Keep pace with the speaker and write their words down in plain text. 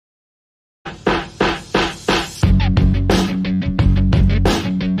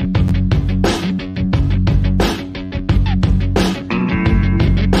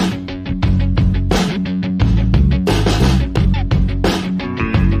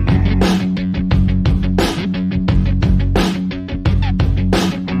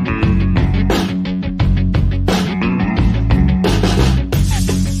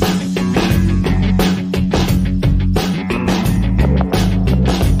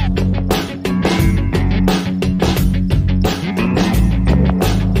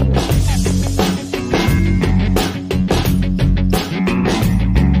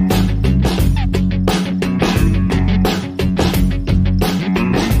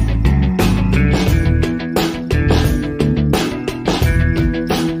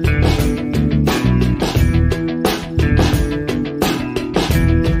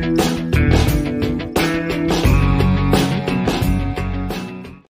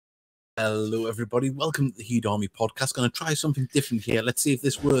Hello, everybody. Welcome to the Heed Army podcast. Going to try something different here. Let's see if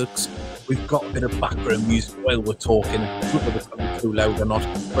this works. We've got a bit of background music while we're talking. I don't know if it's going to be too loud or not,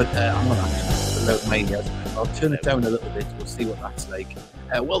 but I'm not actually loud in my ears. I'll turn it down a little bit. We'll see what that's like.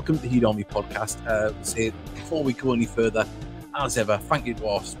 Welcome to the Heed Army podcast. Before we go any further, as ever, thank you to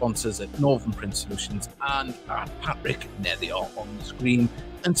our sponsors at Northern Print Solutions and at Patrick. There they are on the screen.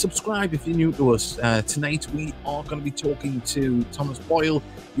 And subscribe if you're new to us. Tonight we are going to be talking to Thomas Boyle,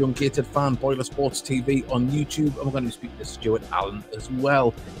 young Gateshead fan, Boiler Sports TV on YouTube, and we're going to be speaking to Stuart Allan as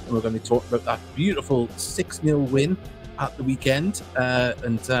well. And we're going to be talking about that beautiful 6-0 win at the weekend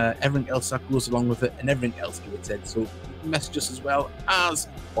and everything else that goes along with it and everything else Gateshead. So message us as well as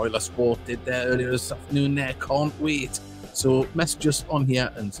Boiler Sport did there earlier this afternoon there. Can't wait. So message us on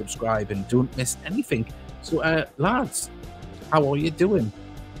here and subscribe and don't miss anything. So lads, how are you doing?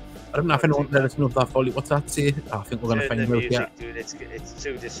 I don't know if anyone let us know if that volume. What's that say? I think we're going to find out here. Dude, it's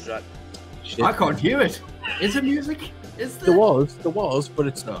too distracting. I can't hear it. Is it music? Is there was, but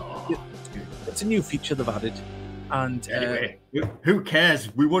it's not. It's a new feature they've added. And anyway, who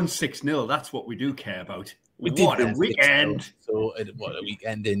cares? We won 6-0. That's what we do care about. What a weekend! So what a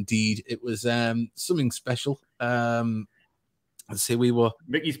weekend indeed. It was something special. Let's say we were.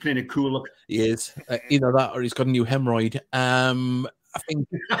 Mickey's playing a cool look. He is either that or he's got a new hemorrhoid. I think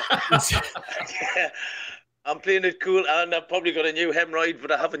I'm playing it cool, and I've probably got a new hemorrhoid,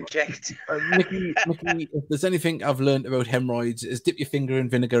 but I haven't checked. Mickey, if there's anything I've learned about hemorrhoids, is dip your finger in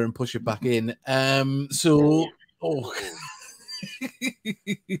vinegar and push it back in. Wow.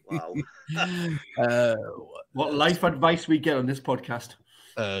 What life advice we get on this podcast?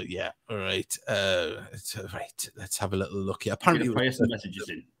 Yeah. All right. Right. Let's have a little look here. Apparently, fire some messages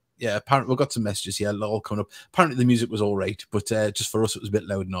in. Yeah, apparently we've got some messages here, all coming up. Apparently the music was all right, but just for us it was a bit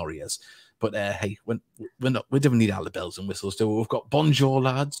loud in our ears. But hey, we don't need all the bells and whistles, do we? We've got Bonjour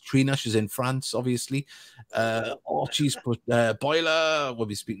lads. Trinash is in France, obviously. Archie's put Boiler. We'll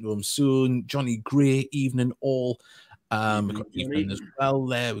be speaking to him soon. Johnny Gray, evening all. We've got evening as well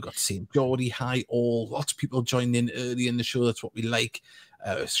there. We've got St. Geordie, hi all. Lots of people joining in early in the show. That's what we like.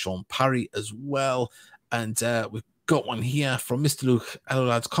 Sean Parry as well. And we've got one here from Mr. Luke. Hello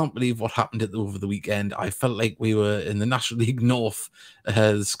lads, can't believe what happened over the weekend. I felt like we were in the National League North.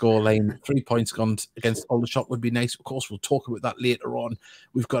 The scoreline, 3 points gone against Aldershot would be nice. Of course, we'll talk about that later on.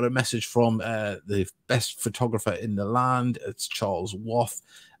 We've got a message from the best photographer in the land. It's Charles Waff.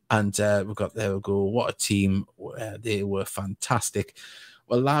 And we've got, there we go, what a team. They were fantastic.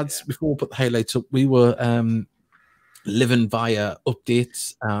 Well, lads, before we put the highlights up, we were living via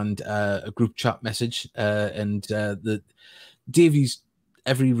updates and a group chat message, and the Davies'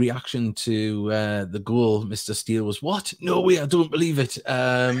 every reaction to the goal, Mr. Steele, was what? No way, I don't believe it.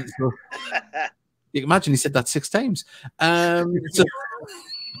 So you can imagine he said that 6 times. So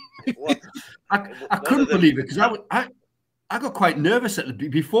I couldn't believe it because I got quite nervous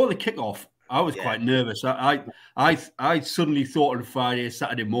before the kickoff. I was quite nervous. I suddenly thought on Friday,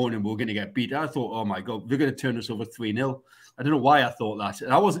 Saturday morning, we were going to get beat. I thought, oh my God, they're going to turn us over 3-0. I don't know why I thought that.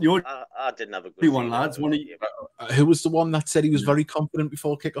 And I wasn't the only I didn't have a good one, lads. Who was the one that said he was very confident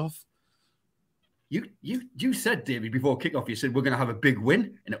before kickoff? You said, David, before kickoff, you said we're going to have a big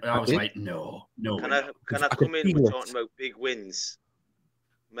win. And I was like, no. Can I come in with talking about big wins?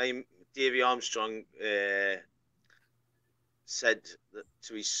 Davy Armstrong said that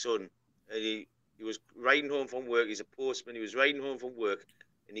to his son. He was riding home from work. He's a postman. He was riding home from work,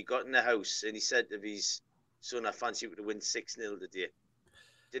 and he got in the house and he said to his son, "I fancy you to win 6-0 today."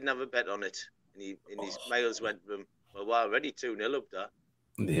 Didn't have a bet on it, and his Miles went to him, "Well, we're already 2-0 up there.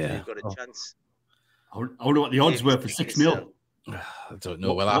 Yeah, you've got a chance." I wonder what the odds were for 6-0. I don't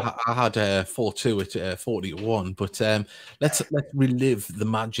know. Well, I had 4-2 at 40-1, but let's relive the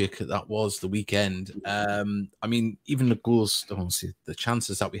magic that was the weekend. I mean, even the goals, the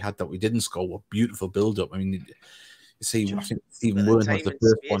chances that we had that we didn't score were beautiful build-up. I mean, you see, I think Stephen Wern was the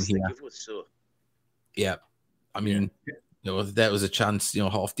first one here. Yeah, I mean, there was a chance,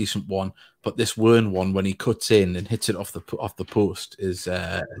 half decent one, but this Wern one when he cuts in and hits it off the post is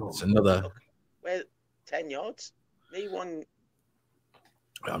it's another. Well, 10 yards. Me one.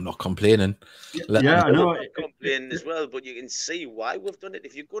 I'm not complaining. Yeah, I know. I'm not complaining as well, but you can see why we've done it.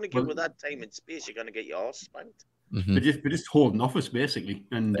 If you're going to give with that time and space, you're going to get your arse spanked. Mm-hmm. We're just holding off us basically,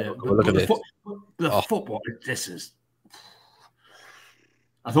 and look at the football. This is.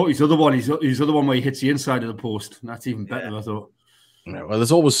 I thought his other one where he hits the inside of the post. That's even better. Yeah. I thought. Yeah, well,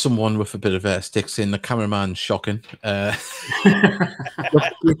 there's always someone with a bit of sticks in. The cameraman, shocking. We're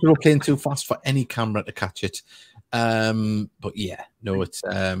playing too fast for any camera to catch it. But yeah, no, it's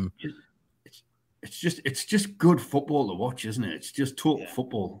it's just good football to watch, isn't it? It's just total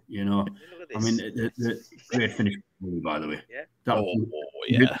football, you know. I mean, the great finish, by the way. Yeah.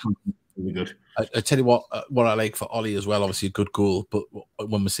 Yeah. Really good. I tell you what I like for Ollie as well. Obviously, a good goal, but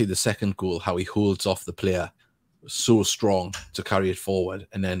when we see the second goal, how he holds off the player so strong to carry it forward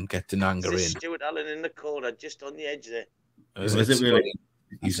and then get Denanga in. Stuart Allan in the corner, just on the edge there. Is it really?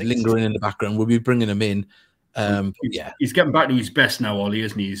 He's lingering in the background. We'll be bringing him in. He's getting back to his best now, Ollie,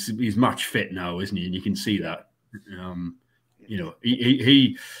 isn't he? He's match fit now, isn't he? And you can see that. You know,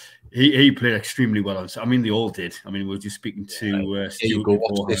 he played extremely well. I mean, they all did. I mean, we were just speaking to Stuart.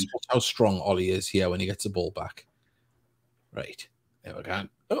 Watch this. Watch how strong Ollie is here when he gets the ball back. Right. There we go.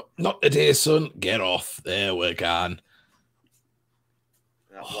 Oh, not today, son. Get off. There we go.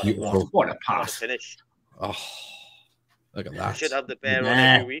 What a pass. What a finish. Oh, look at that. We should have the bear on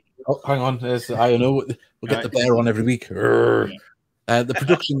every week. Oh, hang on. I know. We'll get the bear on every week. The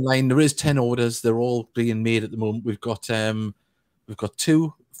production line, there is 10 orders. They're all being made at the moment. We've got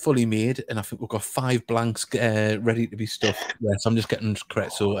 2 fully made, and I think we've got 5 blanks ready to be stuffed. Yes, I'm just getting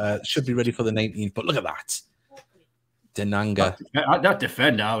correct. So should be ready for the 19th. But look at that. Denanga. That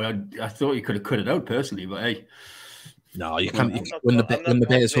defender, I thought you could have cut it out personally, but hey. No, you can't. When the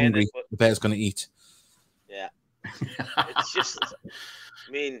bear's hungry, the bear's going to eat. Yeah. It's just,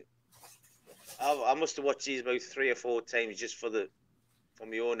 I mean, I must have watched these about 3 or 4 times just for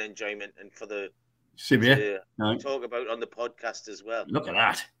my own enjoyment and for the talk about on the podcast as well. Look at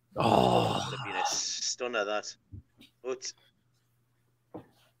that. Oh, would have been a stunner, that. But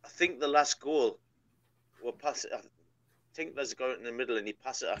I think the last goal will pass it. I think there's a guy in the middle and he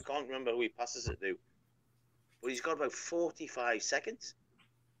passes it. I can't remember who he passes it to. But he's got about 45 seconds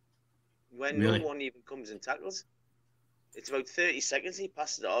when no one even comes and tackles. It's about 30 seconds. He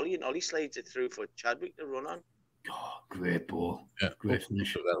passes it to Ollie, and Ollie slides it through for Chadwick to run on. Oh, great ball. Yeah, great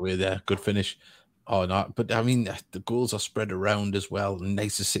finish. That way there. Good finish. Oh, no. But I mean, the goals are spread around as well.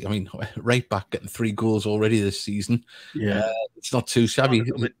 Nice to see. I mean, right back getting 3 goals already this season. Yeah. It's not too shabby.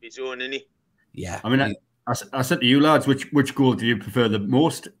 His own, isn't he? Yeah. I mean, I said to you lads, which goal do you prefer the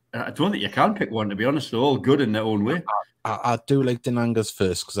most? I don't think you can pick one, to be honest. They're all good in their own way. I do like Denanga's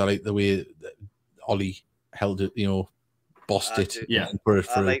first because I like the way that Ollie held it, bossed it. Yeah,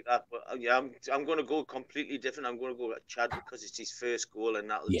 I like that. But I'm going to go completely different. I'm going to go at Chad because it's his first goal and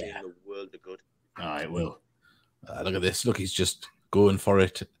that'll do him the world of good. It will. Look at this. Look, he's just going for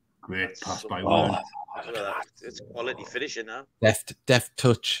it. Great pass by Warren. It's quality finishing now. Deft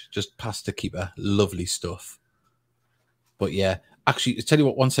touch, just past the keeper. Lovely stuff. But yeah, actually, tell you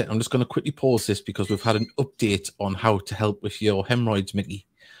what, one second. I'm just going to quickly pause this because we've had an update on how to help with your hemorrhoids, Mickey.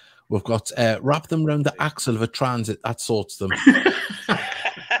 We've got wrap them around the axle of a transit. That sorts them.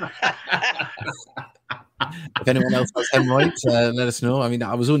 If anyone else has hemorrhoids, let us know. I mean,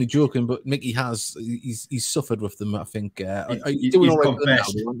 I was only joking, but Mickey has. He's suffered with them, I think. Are you doing all right with them now,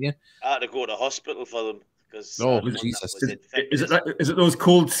 aren't you? I had to go to hospital for them because Jesus! Is it those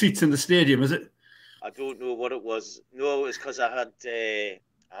cold seats in the stadium? Is it? I don't know what it was. No, it was because I had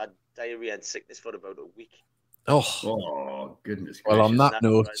diarrhea and sickness for about a week. Oh goodness! Well, on that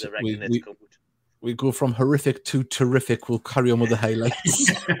note, we go from horrific to terrific. We'll carry on with the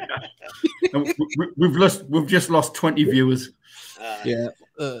highlights. We've just lost 20 viewers. Yeah.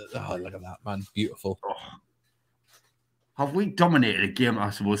 Look at that, man! Beautiful. Have we dominated a game? I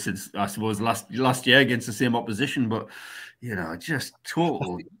suppose since last year against the same opposition, but just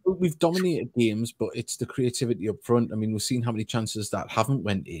total. We've dominated games, but it's the creativity up front. I mean, we've seen how many chances that haven't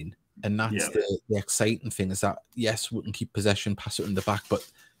went in, and that's the exciting thing. Is that yes, we can keep possession, pass it in the back, but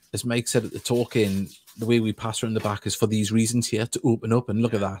as Mike said at the talking, the way we pass her in the back is for these reasons here to open up. And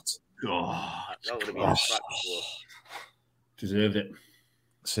look at that. That would have been a deserved it.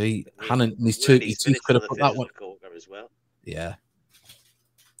 See, Hannon and his turkey teeth could have put that one as well. Yeah,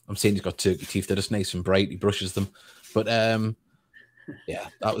 I'm saying he's got turkey teeth. They're just nice and bright. He brushes them, but yeah,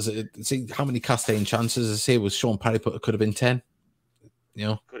 that was it. See how many Castaigne chances? I say was Sean Parry, but it could have been 10. Could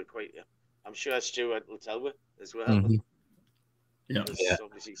have quite. Yeah, I'm sure Stuart will tell you as well. Mm-hmm. Yeah,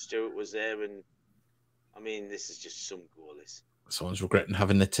 obviously Stuart was there, and I mean, this is just some goal. Someone's regretting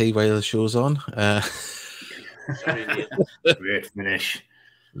having the tea while the show's on. Sorry, Neil. Great finish.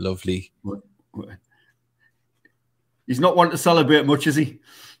 Lovely. He's not one to celebrate much, is he?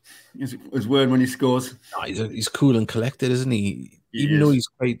 His word when he scores. No, he's cool and collected, isn't he? Even though he's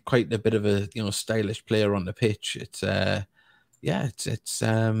quite a bit of a stylish player on the pitch, it's right. We'll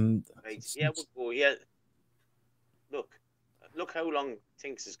go. Yeah. Look how long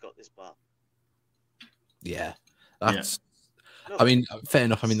Tinks has got this bar. Yeah, that's. Yeah. I mean, fair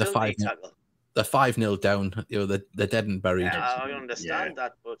enough. I mean, the 5-0 down. They're dead and buried. Yeah, I understand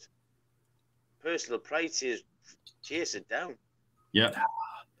that, but personal pride says chase it down. Yeah,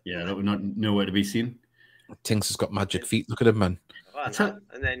 that would not nowhere to be seen. Tinks has got magic feet. Look at him, man. And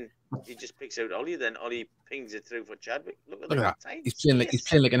then he just picks out Ollie. Then Ollie pings it through for Chadwick. Look at that. He's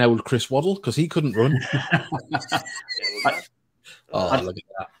playing like an old Chris Waddle because he couldn't run. Look at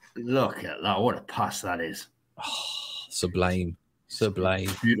that. Look at that. What a pass that is. Oh, sublime.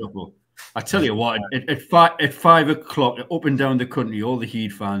 Beautiful. I tell you what, at 5 o'clock, up and down the country, all the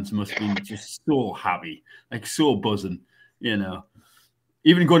Heat fans must be just so happy, like so buzzing, you know.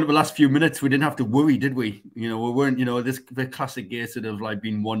 Even going to the last few minutes, we didn't have to worry, did we? You know, we weren't, you know, the classic Gates that have like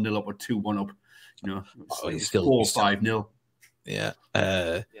been 1-0 up or 2-1 up, you know, it's still 4-5-0. Yeah.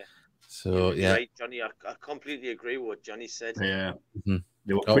 So yeah, right, Johnny. I completely agree with what Johnny said. Yeah,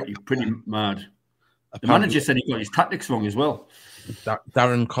 they were pretty mad. The manager said he got his tactics wrong as well.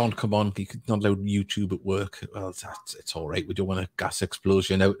 Darren can't come on. He could not allow YouTube at work. Well, it's all right. We don't want a gas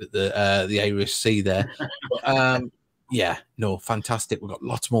explosion out at the Irish Sea there. But, yeah, no, fantastic. We've got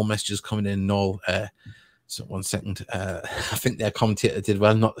lots more messages coming in and all. So 1 second. I think their commentator did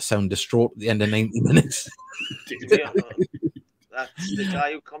well not to sound distraught at the end of 90 minutes. That's the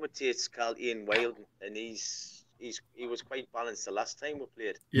guy who commentates called Ian Wildon, and he was quite balanced the last time we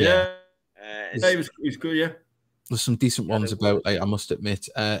played. Yeah. He was good, yeah. There's some decent ones about, I must admit.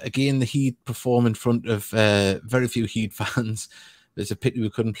 Again, the Heat perform in front of very few Heat fans. There's a pity we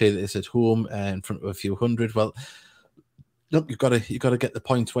couldn't play this at home in front of a few hundred. Well, look, you've got to get the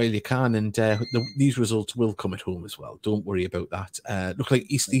points while you can, and these results will come at home as well. Don't worry about that. Look like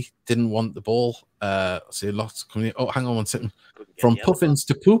Eastleigh didn't want the ball. See lots coming in. Oh, hang on 1 second. From puffins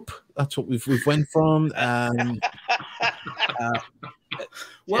to poop. That's what we've went from.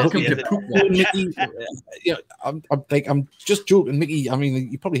 Welcome to Poop Mickey. I'm just joking, Mickey. I mean,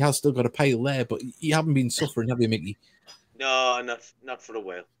 you probably have still got a pile there, but you haven't been suffering, have you, Mickey? No, not for a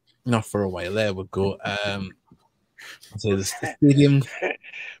while. Not for a while. There we go. So the stadium.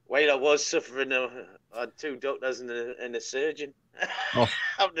 Well, I was suffering. I had 2 doctors and a surgeon. Oh.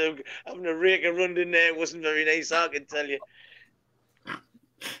 having a rake around in there wasn't very nice, I can tell you.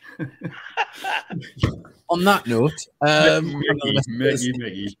 On that note,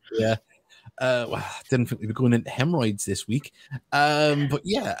 Mickey. Yeah. Well, I didn't think we'd be going into hemorrhoids this week. But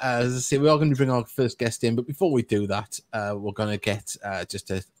yeah, as I say, we are going to bring our first guest in. But before we do that, we're going to get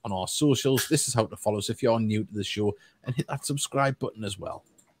on our socials. This is how to follow us if you're new to the show, and hit that subscribe button as well.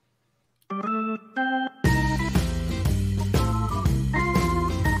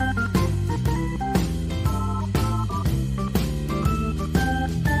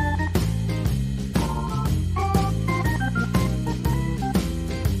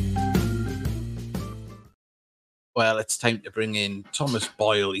 Well, it's time to bring in Thomas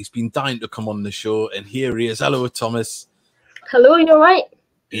Boyle. He's been dying to come on the show, and here he is. Hello, Thomas. Hello, you all right?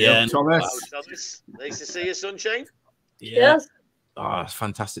 Yeah, Thomas. Hello, Thomas. Nice to see you, sunshine. Yeah. Yes. Oh, it's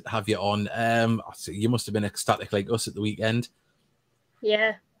fantastic to have you on. So you must have been ecstatic like us at the weekend.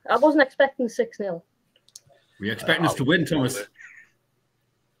 Yeah, I wasn't expecting 6-0. Were you expecting us to win, Thomas?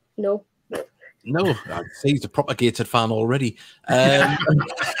 No. No, I'd say he's a propagated fan already.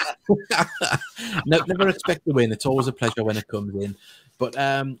 Never expect to win. It's always a pleasure when it comes in. But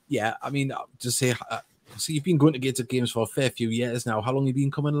yeah, I mean, just say, so you've been going to Gateshead games for a fair few years now. How long have you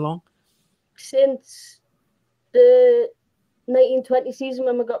been coming along? Since the 1920 season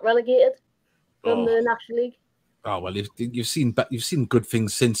when we got relegated from the National League. Oh well, you've seen good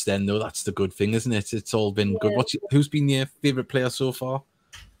things since then, though. That's the good thing, isn't it? It's all been good. Who's been your favourite player so far?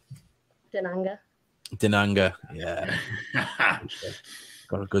 Denanga, yeah.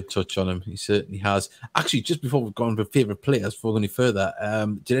 Got a good touch on him. He certainly has. Actually, just before we've gone with favourite players, before we go any further,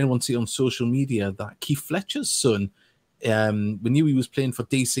 did anyone see on social media that Keith Fletcher's son, we knew he was playing for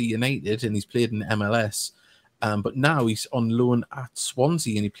DC United and he's played in MLS, but now he's on loan at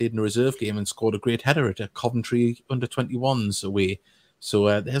Swansea and he played in a reserve game and scored a great header at a Coventry under-21s away.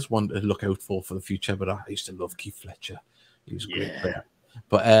 So there's one to look out for the future, but I used to love Keith Fletcher. He was a great player.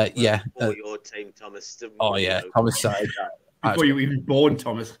 But yeah. Before your time, Thomas. Oh, yeah. Thomas side. Before you were even born,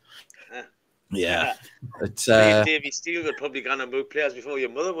 Thomas. Yeah. It's, Davey Steele would probably gone and move players before your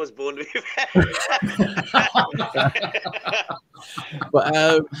mother was born. But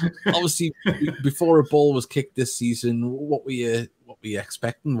obviously, before a ball was kicked this season, what were you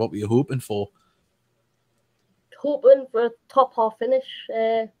expecting? What were you hoping for? Hoping for a top half finish.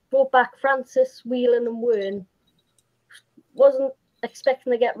 Brought back Francis, Whelan, and Wern. Wasn't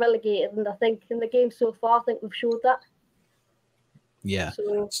expecting to get relegated, and I think in the game so far, I think we've showed that. Yeah.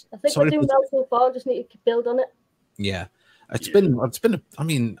 So I think we're doing well so far. Just need to build on it. Yeah, it's been. I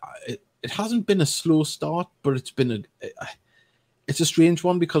mean, it hasn't been a slow start, but it's been it's a strange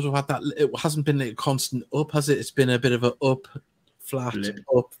one because we've had that. It hasn't been a constant up, has it? It's been a bit of a up, flat,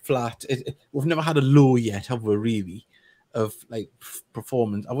 up, flat. We've never had a low yet, have we? Really, of like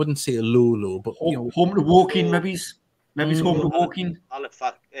performance. I wouldn't say a low, but home to walking, maybe home to walking.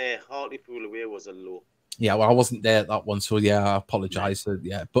 Halifax, Hartlepool away was a low. Yeah, well, I wasn't there at that one, so yeah, I apologise.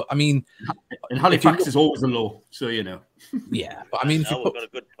 Yeah, but I mean, and Halifax is always a low, so you know. Yeah, but I mean, we've got a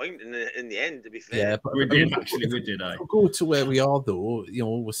good point in the end. To be fair, yeah, but we did actually. We did. If we go to where we are, though,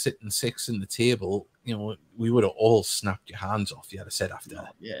 we're sitting 6th in the table. We would have all snapped your hands off. You had said after.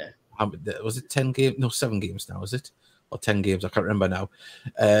 Yeah. Was it 10 games? No, 7 games now. Is it? Or 10 games? I can't remember now.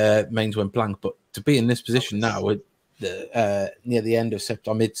 Mine went blank. But to be in this position now, near the end of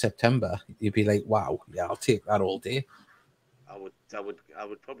September, mid-September, you'd be like, wow, yeah, I'll take that all day. I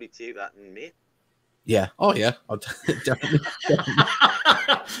would probably take that in May. Yeah. Oh, yeah. I'll definitely.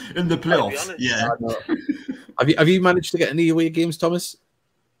 In the playoffs. Yeah. Have you managed to get any away games, Thomas?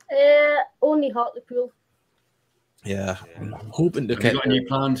 Only Hartlepool. Yeah. I'm hoping to get. Got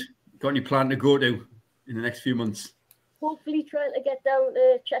any plan to go to in the next few months? Hopefully, trying to get down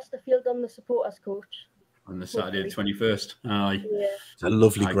to Chesterfield on the supporters coach. On the Saturday, the 21st. Aye. Yeah. It's a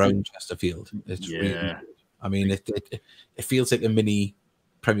lovely ground, Chesterfield. It's really good. I mean, it feels like a mini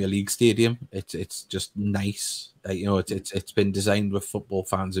Premier League stadium. It's just nice. It's been designed with football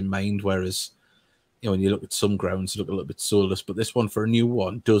fans in mind. Whereas, when you look at some grounds, look a little bit soulless. But this one, for a new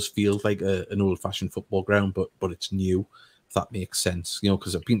one, does feel like an old-fashioned football ground. But it's new. If that makes sense.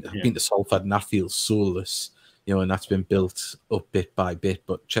 Because I've been to Salford and that feels soulless. And that's been built up bit by bit.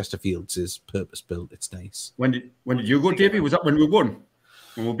 But Chesterfield's is purpose-built. It's nice. When did you go, Davey? Was that when we won?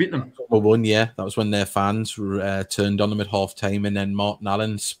 When we beat them? We won, yeah. That was when their fans turned on them at half-time, and then Martin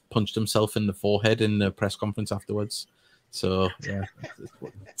Allen punched himself in the forehead in the press conference afterwards. So, yeah.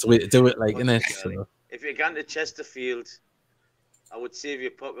 It's a way to do it, like, innit? So. If you're going to Chesterfield, I would save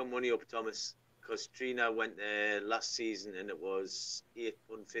your pocket money up, Thomas, because Trina went there last season, and it was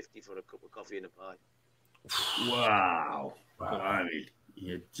 £8.50 for a cup of coffee and a pie. Wow. I mean,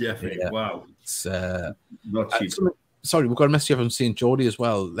 yeah, definitely. Yeah. Wow. It's not cheap. Sorry, we've got a message from St. Geordie as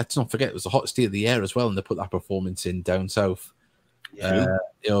well. Let's not forget it was the hottest day of the year as well, and they put that performance in down south. Yeah.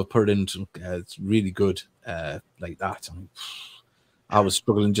 Put it in. It's really good like that. I was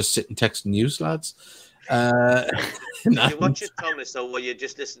struggling just sitting texting news, lads. Did you watch it, Thomas, or were you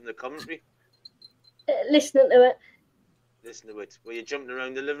just listening to the commentary? Listening to it. Listen to it. Were you jumping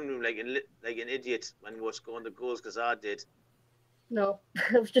around the living room like an idiot when we were scoring the goals? Because I did. No,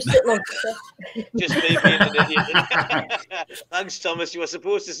 I was just sitting on just me being an idiot. Thanks, Thomas. You were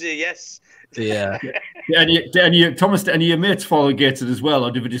supposed to say yes. Yeah. Thomas, do any of your mates follow Gateshead as well,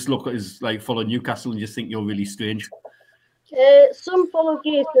 or do we just look at as like follow Newcastle and just think you're really strange? Some follow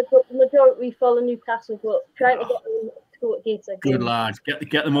Gateshead, but the majority follow Newcastle. But trying to get them to go to Gateshead. Good lad,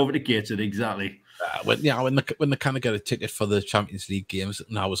 get them over to Gateshead, exactly. When they kind of get a ticket for the Champions League games,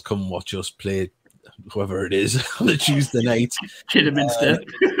 and I was come watch us play whoever it is on a Tuesday night. Kidderminster.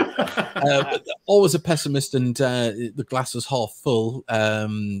 Always a pessimist, and the glass is half full.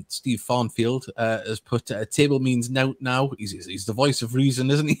 Steve Farnfield has put table means now. He's the voice of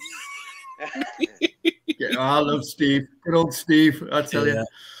reason, isn't he? Yeah, I love Steve. Good old Steve, I tell you.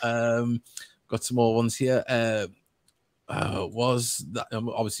 Got some more ones here. Was that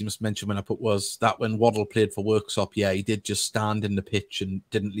obviously must mention when I put was that when Waddle played for Worksop? Yeah, he did just stand in the pitch and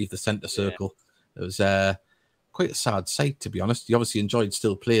didn't leave the centre circle. It was quite a sad sight, to be honest. He obviously enjoyed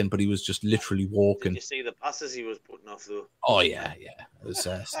still playing, but he was just literally walking. Did you see the passes he was putting off, though? Oh, yeah. It was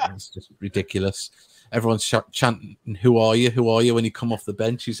just ridiculous. Everyone's chanting, "Who are you? Who are you?" when he come off the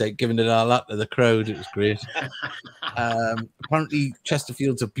bench. He's like giving it all that to the crowd. It was great. Apparently,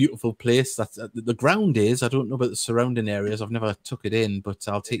 Chesterfield's a beautiful place. That's the ground is. I don't know about the surrounding areas. I've never took it in, but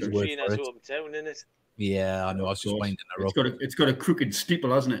I'll take your word for it. Hometown, isn't it? Yeah, I know. I was just winding her up. It's got a crooked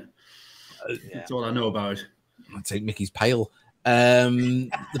steeple, hasn't it? That's all I know about it. I'd take Mickey's Pale.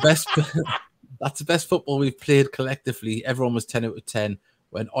 The best. That's the best football we've played collectively. Everyone was 10 out of 10.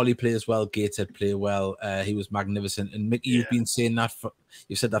 When Ollie plays well, Gateshead play well. He was magnificent. And Mickey, you've been saying that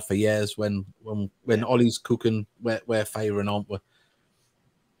you've said that for years. When Ollie's cooking, we're firing, aren't we?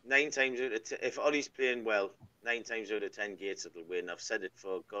 9 times out of 10, if Ollie's playing well, 9 times out of 10 Gateshead will win. I've said it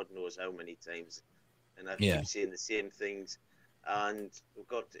for God knows how many times, and I keep saying the same things. And we've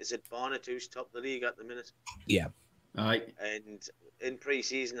got, is it Barnet who's top the league at the minute? Yeah. Aye. And in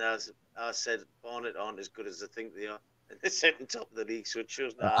pre-season, as I said, Barnet aren't as good as I think they are. And they're sitting top of the league, so it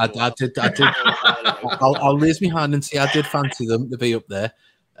shows that. I did. I'll raise my hand and say I did fancy them to be up there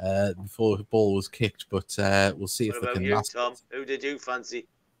before the ball was kicked, but we'll see if they can last. Tom? Who did you fancy?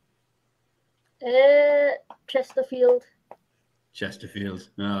 Chesterfield. Chesterfield.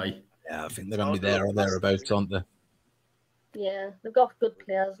 Aye. Yeah, I think they're going to be there or thereabouts, aren't they? Yeah, they've got good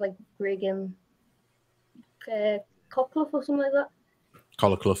players like Regan, Cockclough or something like that.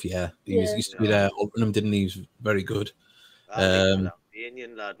 Collarclough, yeah. He used to be there. Altrincham, didn't he? He was very good.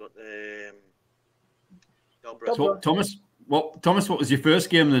 Albanian lad, but So, Thomas, what was your first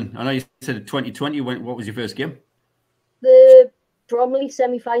game then? I know you said 2020. What was your first game? The Bromley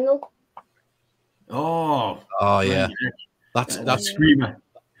semi-final. Oh, yeah. That's screamer.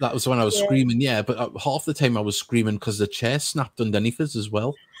 That was when I was screaming, yeah. But half the time I was screaming because the chair snapped underneath us as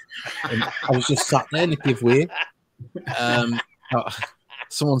well. And I was just sat there and it gave way.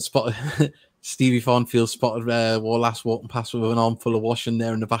 Someone spotted Stevie Farnfield spotted Warlass walking past with an armful of washing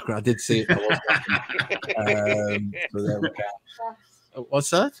there in the background. I did see it. So there we go. What's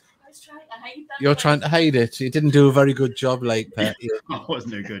that? I was trying to hide that. You're trying to hide it. You didn't do a very good job, like Pet. That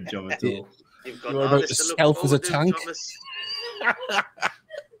wasn't a good job at all. You've got You're about to stealth as a tank.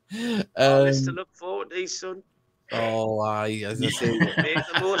 To look forward to, son. Oh, as I say, make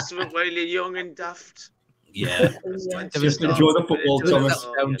the most of it while you're young and daft. Yeah, just enjoy the football, Thomas.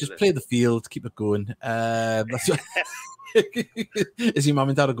 Just play the field, keep it going. That's what is your mum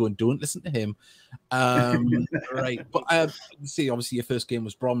and dad are going, don't listen to him. Right, but see, obviously your first game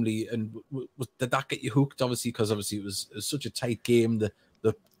was Bromley, and did that get you hooked? Obviously, because obviously it was such a tight game. The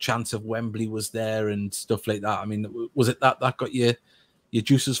chance of Wembley was there and stuff like that. I mean, was it that got your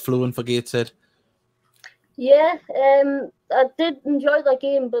juices flowing for Gateshead? Yeah, I did enjoy that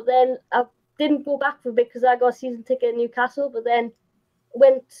game, but then I didn't go back for a bit because I got a season ticket in Newcastle, but then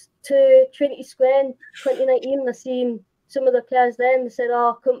went to Trinity Square in 2019 and I seen some of the players there and they said,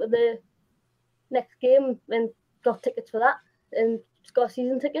 oh, come to the next game, and got tickets for that and just got a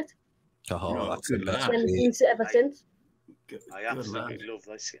season ticket. Oh, that's good. And been it ever since. I absolutely love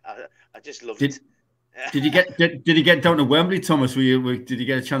this. I just love it. Did you get down to Wembley, Thomas? Did you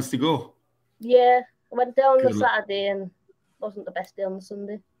get a chance to go? Yeah, I went down on the Saturday and wasn't the best day on the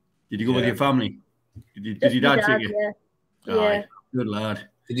Sunday. Did you go with your family? Did your dad take you? Yeah. Good lad.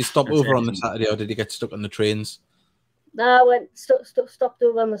 Did you stop over on the Saturday, or did you get stuck on the trains? No, I went stopped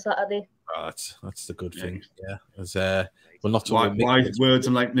over on the Saturday. Oh, that's the good thing. Yeah, as well, not to wise words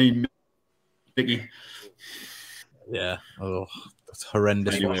and like me, Vicky. Yeah. Oh, that's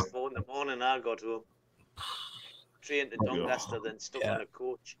horrendous. 4 in the morning, I got home. Trained to Doncaster, then stuck on a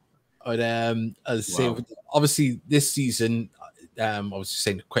coach. But as I say, obviously this season,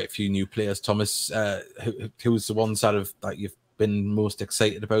 obviously saying quite a few new players. Thomas, who's the ones that you've been most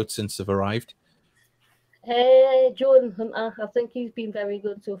excited about since they've arrived? Jordan Hunter. I think he's been very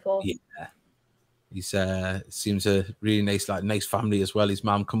good so far. Yeah, he's seems a really nice family as well. His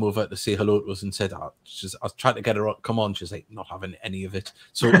mum come over to say hello to us and said, I was trying to get her come on. She's like, not having any of it.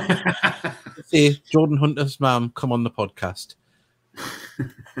 So say Jordan Hunter's mum, come on the podcast.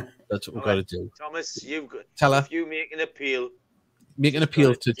 That's what we've got to do. Thomas, you've got tell her if you make an appeal. Make an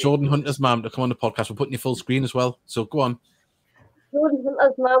appeal to Jordan Hunter's mum to come on the podcast. We're putting you full screen as well. So go on. Jordan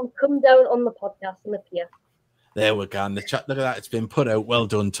Hunter's mum, come down on the podcast and appear. There we go. And the chat, look at that. It's been put out. Well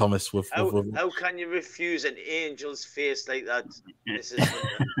done, Thomas. How can you refuse an angel's face like that? This is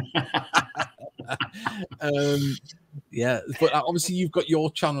yeah, but obviously you've got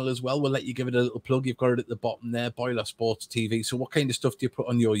your channel as well. We'll let you give it a little plug. You've got it at the bottom there, Boiler Sports TV. So what kind of stuff do you put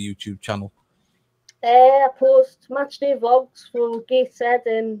on your YouTube channel? I post matchday vlogs from Gateshead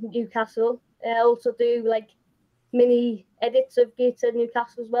and Newcastle. I also do like mini edits of Gateshead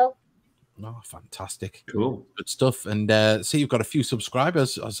Newcastle as well. Oh, fantastic. Cool. Good stuff. And see, you've got a few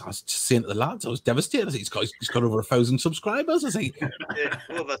subscribers. I was just saying to the lads, I was devastated. He's got over 1,000 subscribers, has he?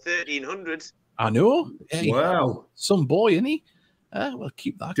 Over 1,300. I know. Yeah, wow. Some boy, isn't he? Well,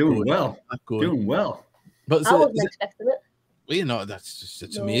 keep that doing going. well. Doing well. But I wasn't expecting it. Well, you know,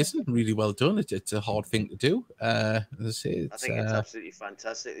 it's amazing. Really well done. It's a hard thing to do. As I say, I think it's absolutely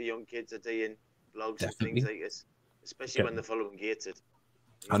fantastic. The young kids are doing vlogs and things like this, especially when they're following Gated.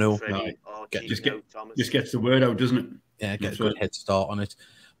 I know. Just gets the word out, doesn't it? Yeah, get a good head start on it.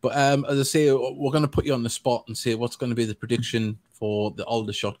 But as I say, we're going to put you on the spot and say what's going to be the prediction for the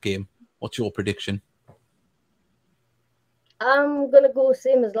Aldershot game. What's your prediction? I'm going to go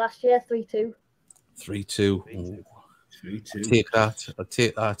same as last year, 3-2. 3-2. 3-2. I'll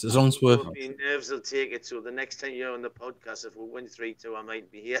take that. As long as we're... My nerves will take it. So the next time you're on the podcast, if we win 3-2, I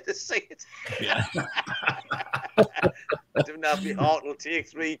might be here to say it. Yeah. I don't have my heart will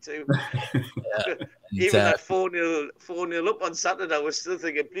take 3-2. Yeah. Even at 4-0 up on Saturday, I was still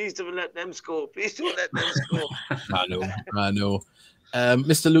thinking, please don't let them score. Please don't let them score. I know.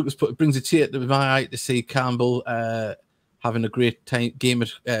 Mr. Lucas brings a tear to my eye to see Campbell having a great game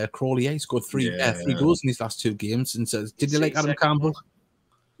at Crawley. He scored three goals in his last 2 games. And says, "Did you like Adam Campbell?"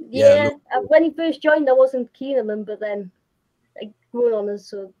 Yeah, when he first joined, I wasn't keen on him, but then going on us,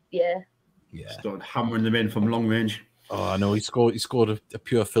 so yeah. Started hammering them in from long range. Oh, I know he scored a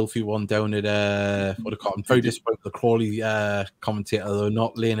pure filthy one down at what do you call it? I'm very disappointed with the Crawley commentator, though,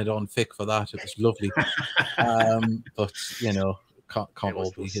 not laying it on thick for that. It was lovely. But you know, can't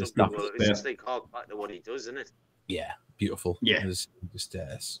all be his stuff. It's just like hark back to what he does, isn't it? Yeah, beautiful. Yeah, just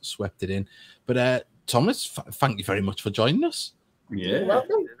swept it in. But Thomas, thank you very much for joining us. Yeah, You're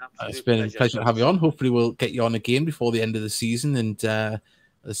welcome. It's been a pleasure to have you on. Hopefully, we'll get you on again before the end of the season, and as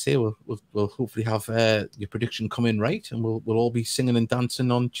I say, we'll hopefully have your prediction come in right, and we'll all be singing and dancing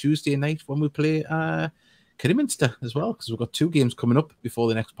on Tuesday night when we play Kidderminster as well, because we've got 2 games coming up before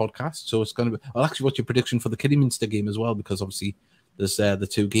the next podcast. So it's going to be. I'll actually watch your prediction for the Kidderminster game as well, because obviously there's the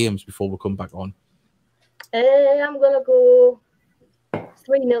 2 games before we come back on. I'm gonna go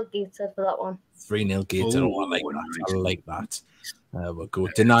 3-0 Gateshead for that one. 3-0 Gateshead. Oh, I like that. I like that. We'll go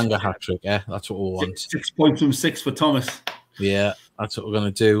Denanga hat-trick. Yeah, that's what we want. 6 points from 6 for Thomas. Yeah, that's what we're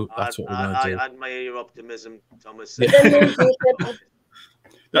going to do. That's what we're going to do. I admire your optimism, Thomas. That'll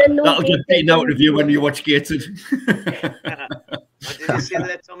get beaten out of you when you watch Gateshead. Did you say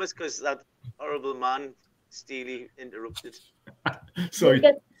that, Thomas? Because that horrible man, Steely, interrupted. Sorry.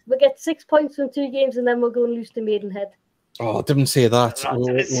 We get 6 points from 2 games, and then we'll go and lose to Maidenhead. Oh, I didn't say that.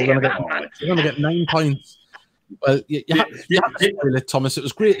 We're going to get 9 points. Well, you had to spoil it, Thomas. It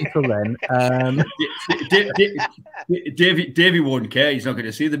was great until then. Davey won't care. He's not going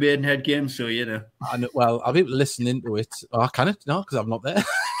to see the Maidenhead game, so you know. Well, I'll be able to listen into it. Oh, can it? No, because I'm not there.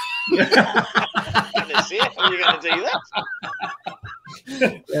 You're going to see it? How are you going to do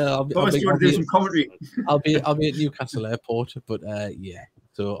that? Yeah, I'll do some commentary. I'll be at Newcastle Airport, but yeah.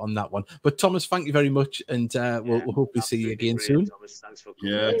 So on that one, but Thomas, thank you very much, and we'll hopefully see you again soon. Thomas, thanks for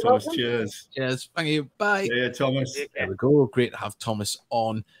coming. Yeah, Thomas, cheers. Cheers, thank you. Bye. Yeah, Thomas. There we go. Great to have Thomas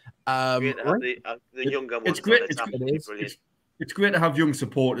on. Great to have the younger ones. It's great. It's great to have young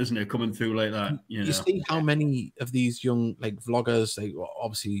support, isn't it? Coming through like that. You see how many of these young vloggers, like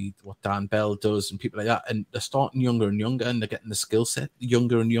obviously what Dan Bell does and people like that, and they're starting younger and younger, and they're getting the skill set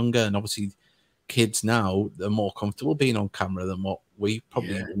younger and younger, and obviously kids now they're more comfortable being on camera than what we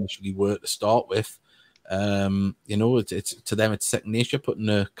probably initially were to start with. It's to them it's second nature putting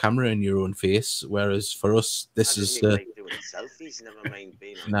a camera in your own face, whereas for us this is doing selfies. Never mind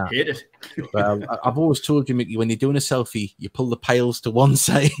being nah. Hate it. Well, I've always told you, Mickey, when you're doing a selfie, you pull the piles to one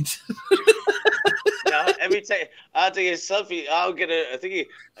side. Yeah, every time I do a selfie, I'll get a thingy.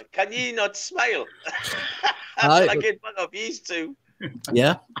 Can you not smile? That's what I get back off these two.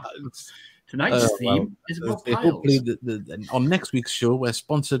 Yeah. Tonight's theme is about piles. Hopefully, on next week's show, we're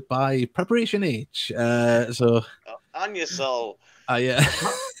sponsored by Preparation H. On your soul. Yeah.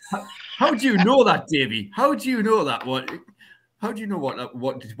 How do you know that, Davey? How do you know that? How do you know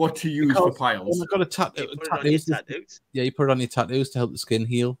what to use for piles? I've got a tattoos. Yeah, you put it on your tattoos to help the skin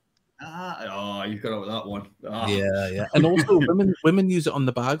heal. You got out with that one. Yeah. And also, women use it on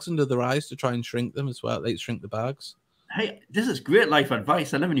the bags under their eyes to try and shrink them as well. They shrink the bags. Hey, this is great life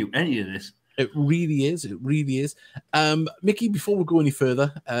advice. I never knew any of this. It really is. It really is. Mickey, before we go any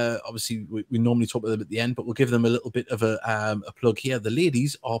further, obviously we normally talk about them at the end, but we'll give them a little bit of a plug here. The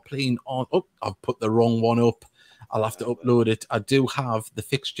ladies are playing on. Oh, I've put the wrong one up. I'll have to upload it. I do have the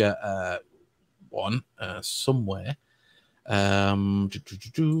fixture one somewhere. See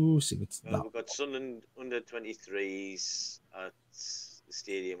what's that. We've got Sunderland under 23s at the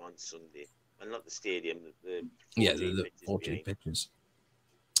stadium on Sunday. Well, not the stadium. The 14 pitches.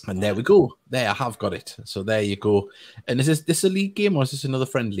 And there we go. There, I have got it. So there you go. And is this a league game or is this another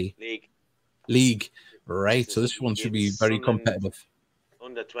friendly? League. Right. So this one should be very competitive.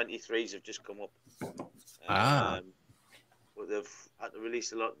 Under 23s have just come up. But they've had to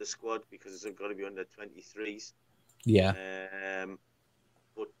release a lot of the squad because they've got to be under 23s. Yeah.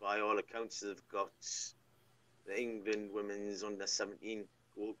 But by all accounts, they've got the England women's under 17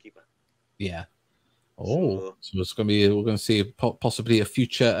 goalkeeper. Yeah. So it's going to be, we're going to see possibly a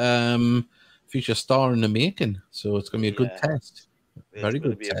future star in the making. So it's going to be a good test. Very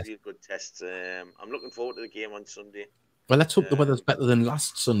good test. A real good test. I'm looking forward to the game on Sunday. Well, let's hope the weather's better than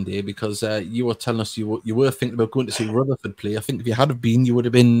last Sunday because you were telling us you were thinking about going to see Rutherford play. I think if you had been, you would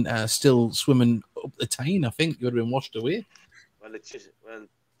have been still swimming up the Tyne. I think you would have been washed away. Well,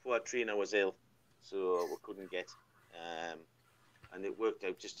 poor Trina was ill, so we couldn't get. And it worked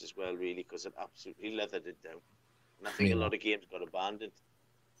out just as well, really, because it absolutely leathered it down. And I think a lot of games got abandoned.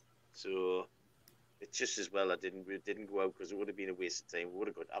 So it's just as well I didn't go out because it would have been a waste of time. We would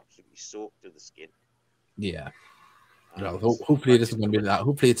have got absolutely soaked to the skin. Yeah. Well, hopefully it isn't going to be that.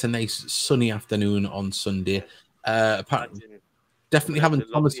 Hopefully it's a nice sunny afternoon on Sunday. Definitely having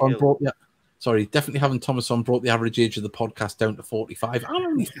Thomas on brought definitely having Thomas on brought the average age of the podcast down to 45. I'm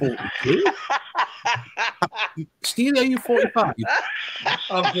only 42. Steely, are you 45?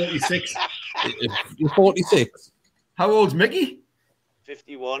 I'm 46. You're 46. How old's Mickey?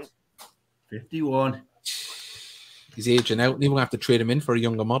 51. 51. He's aging out, and you won't have to trade him in for a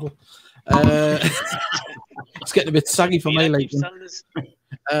younger model. It's getting a bit saggy for my liking.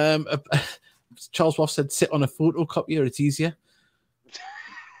 Charles Woff said, sit on a photocopier, it's easier.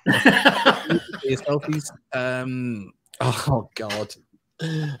 Selfies. Oh, God.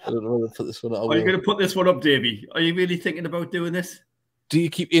 I don't know whether to put this one up. Are you going to put this one up, Davey? Are you really thinking about doing this? Do you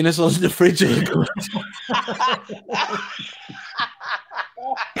keep Innes in the fridge?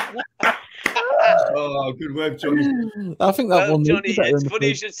 Oh, good work, Johnny. I think that one. Johnny, it's funny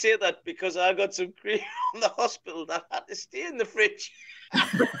you should say that because I got some cream from the hospital that had to stay in the fridge.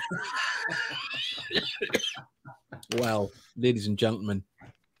 Well, ladies and gentlemen,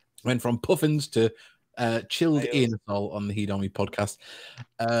 went from puffins to chilled Innesol on the Heat Army podcast.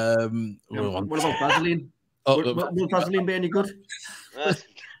 What about Vaseline? Will Vaseline be any good?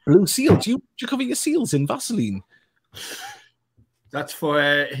 Blue seal. Do you cover your seals in Vaseline? That's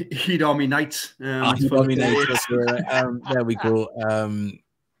for Heat Army nights. Heat Army nights. There we go.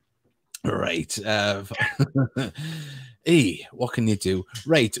 Right. Hey, what can you do?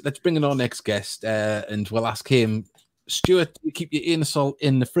 Right. Let's bring in our next guest, and we'll ask him. Stuart, do you keep your Innesol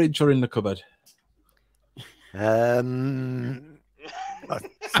in the fridge or in the cupboard? It's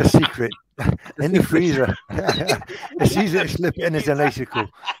a secret. In the freezer. It's easy to slip it in as an icicle.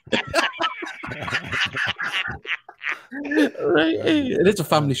 Right. It is a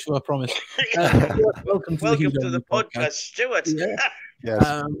family show, I promise. Welcome to the podcast, Stuart. Yeah.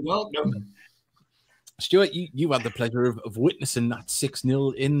 Yes. Welcome. Stuart, you had the pleasure of witnessing that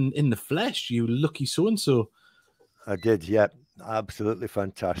 6-0 in the flesh. You lucky so-and-so. I did, yeah. Absolutely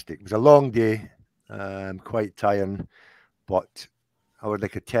fantastic. It was a long day, quite tiring, but I was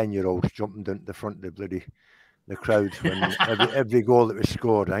like a 10-year-old jumping down to the front of the crowd when every goal that was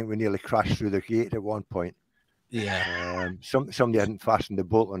scored. I think we nearly crashed through the gate at one point. Yeah. Somebody hadn't fastened the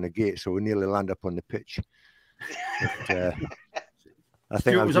bolt on the gate, so we nearly landed up on the pitch. But, I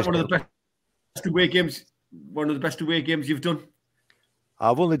think was that one of the best away games? One of the best away games you've done?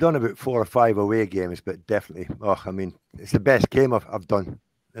 I've only done about 4 or 5 away games, but definitely, I mean, it's the best game I've done,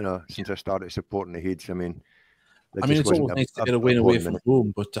 since I started supporting the Heats. I mean, it's always nice to get a win away from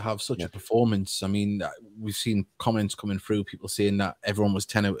home, but to have such a performance, I mean, we've seen comments coming through, people saying that everyone was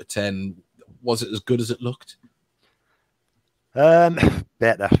 10 out of 10. Was it as good as it looked?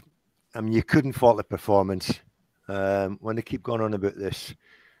 Better. I mean, you couldn't fault the performance. When they keep going on about this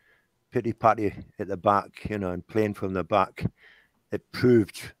pity-patty at the back, and playing from the back, it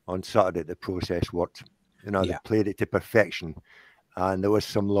proved on Saturday the process worked. They played it to perfection, and there was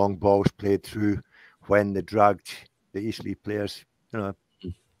some long balls played through when they dragged the Eastleigh players, to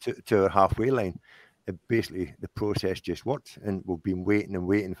our halfway line. Basically, the process just worked, and we've been waiting and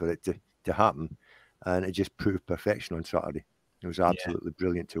waiting for it to happen, and it just proved perfection on Saturday. It was absolutely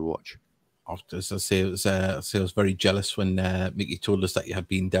brilliant to watch. As I say, I was very jealous when Mickey told us that you had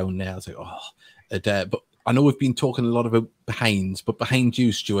been down there. I was like, but I know we've been talking a lot about behinds, but behind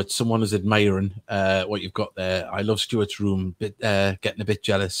you, Stuart, someone is admiring what you've got there. I love Stuart's room, but getting a bit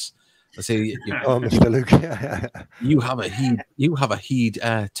jealous. I say, Mr. Luke, you have a Heed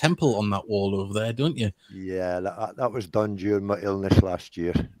temple on that wall over there, don't you? Yeah, that was done during my illness last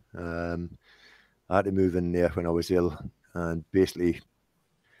year. I had to move in there when I was ill, and basically,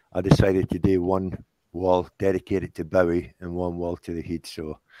 I decided to do one wall dedicated to Bowie and one wall to the Heat.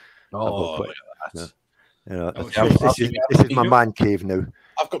 So, this is my man cave now.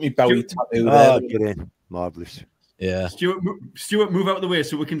 I've got my Bowie tattoo there. Get in, marvelous. Yeah, Stuart, move out of the way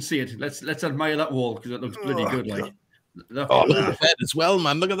so we can see it. Let's admire that wall because it looks bloody good. Like, look at that as well,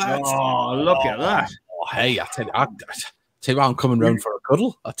 man. Look at that. Oh, look at that. Oh, hey, I tell you, I'm coming round for a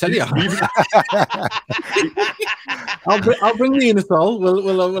cuddle. I tell you, I'll bring the Innesol.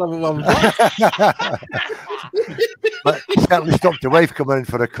 We'll have But certainly stopped the wife coming in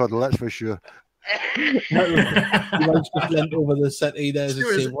for a cuddle. That's for sure. Just leant over the settee there. Is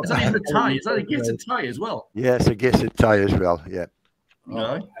that even a tie? Is that a Gateshead tie as well? Yeah, it's a Gateshead tie as well. Yeah.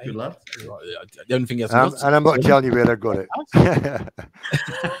 No, good lad. The only thing is, and I'm not telling you where I got it.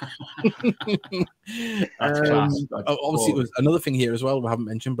 Obviously, there's another thing here as well we haven't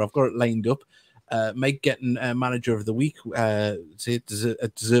mentioned, but I've got it lined up. Meg getting manager of the week,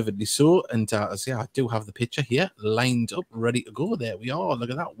 deservedly so, and I do have the picture here lined up, ready to go. There we are.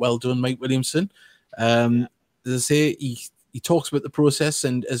 Look at that. Well done, Mike Williamson. as I say, he talks about the process,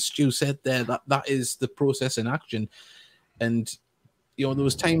 and as Stu said there, that is the process in action. And you know, there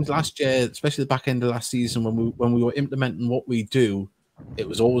was times last year, especially the back end of last season, when we were implementing what we do, it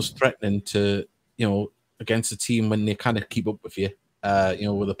was always threatening to, you know, against a team when they kind of keep up with you. You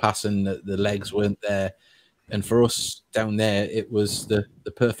know, with the passing, the legs weren't there, and for us down there, it was the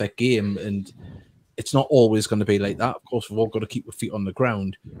perfect game. And it's not always going to be like that. Of course, we've all got to keep our feet on the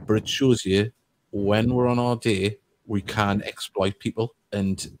ground, but it shows you when we're on our day, we can exploit people,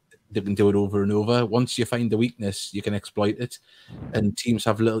 and they can do it over and over. Once you find the weakness, you can exploit it, and teams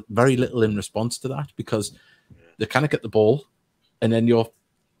have very little in response to that, because they kind of get the ball, and then you're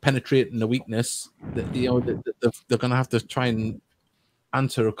penetrating the weakness. That, you know, they're going to have to try and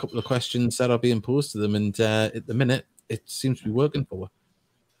answer a couple of questions that are being posed to them, and at the minute, it seems to be working for her.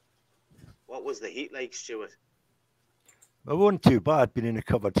 What was the heat like, Stuart? It wasn't too bad being in a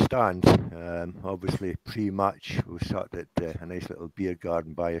covered stand. Obviously, pre-match, we sat at a nice little beer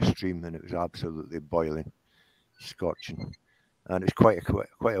garden by a stream, and it was absolutely boiling, scorching. And it's quite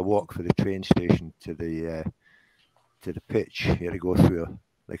a walk for the train station to the pitch. You had to go through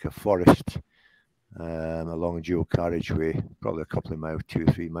a forest along a dual carriageway, probably a couple of miles, 2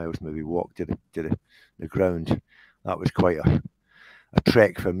 or 3 miles, maybe walk to the ground. That was quite a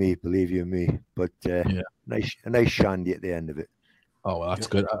trek for me, believe you me, but a nice shandy at the end of it. Oh, well, that's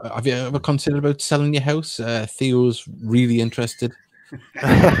good. Have you ever considered about selling your house? Theo's really interested.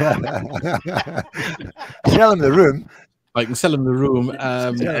 Sell him the room. I can sell him the room.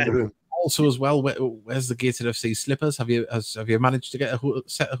 Sell him the room. Also, as well, where's the Gateshead FC slippers? Have you managed to get a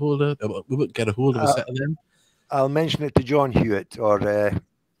set of a set of them? I'll mention it to John Hewitt or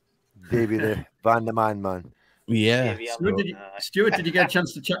Davey the man. Yeah. Stuart, did you get a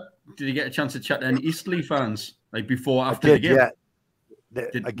chance to chat? Did you get a chance to chat to any Eastleigh fans before, after the game? Yeah.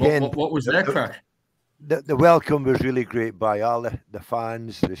 What was their crack? The welcome was really great by all the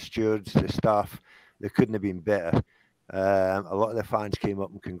fans, the stewards, the staff. They couldn't have been better. A lot of the fans came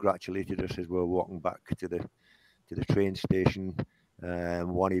up and congratulated us as we were walking back to the train station.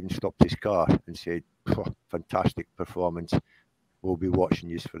 One even stopped his car and said, "Fantastic performance. We'll be watching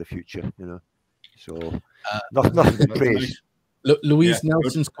you for the future." You know, so nothing to praise. Louise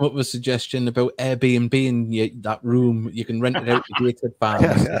Nelson's come up with a suggestion about Airbnb in that room. You can rent it out to Gateshead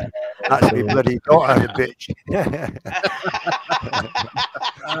fans. That's me bloody daughter, the bitch.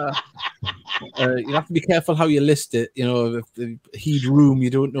 You have to be careful how you list it. You know, if the heat room,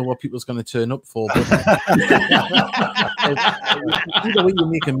 you don't know what people's going to turn up for. But either way, you're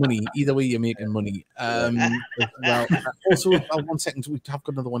making money. Well, also, 1 second, we have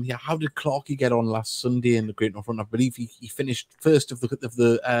got another one here. How did Clarkey get on last Sunday in the Great North Run? I believe he finished first of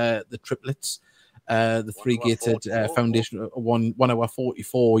the triplets. The three gated foundation, 1 hour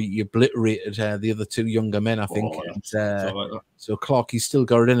 44. You obliterated the other two younger men, I think. So Clarkie's still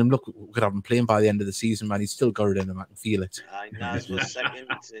got it in him. Look, we could have him playing by the end of the season, man. He's still got it in him. I can feel it. Naz was second,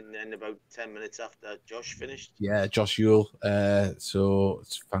 and then about 10 minutes after Josh finished. Yeah, Josh Ewell. So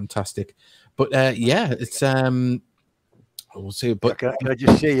it's fantastic. But it's we'll see. But can I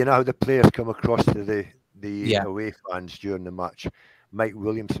just say, you know how the players come across to the away fans during the match? Mike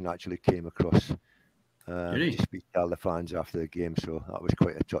Williamson actually came across. To speak to all the fans after the game, so that was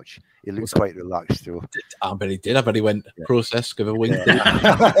quite a touch. He looked quite relaxed, though. I bet he did. I bet he went process, give a wink.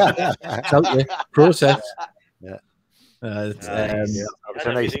 Tell you, process. Yeah. It was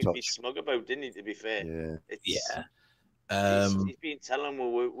a nice touch. Be smug about, didn't he? To be fair, He's been telling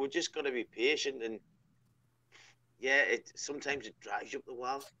we're just got to be patient, and sometimes it drives you up the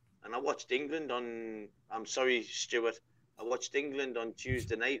wall. And I watched England on. I'm sorry, Stuart. I watched England on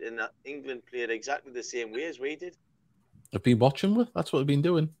Tuesday night, and England played exactly the same way as we did. I've been watching with. That's what I've been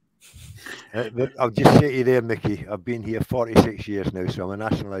doing. I'll just say to you there, Mickey, I've been here 46 years now, so I'm a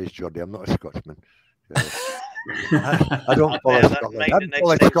nationalised Geordie. I'm not a Scotsman. I don't follow Scotland. I don't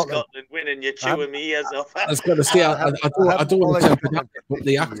follow Scotland. Winning, you're chewing me ears off. I was going to say, I don't want to sound productive, but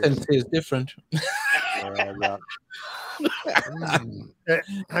the accent is different.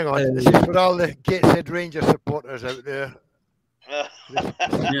 Hang on, this is for all the Gateshead Rangers supporters out there. That's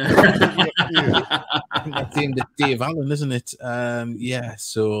aimed at Dave Allan, isn't it?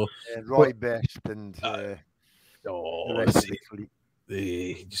 So Roy Best and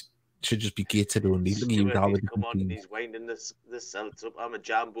they should just be Gateshead only. Come on, he's winding the Celts up. I'm a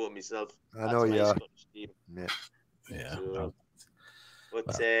Jambo myself. I know you are.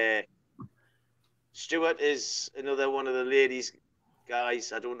 Stuart is another one of the ladies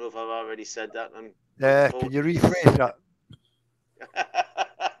guys. I don't know if I've already said that. Can you rephrase that?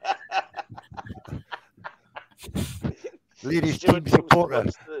 Ladies team supporter.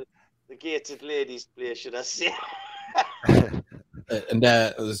 The gated ladies' play, should I say? And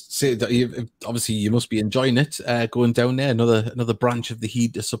say that obviously you must be enjoying it, going down there. Another branch of the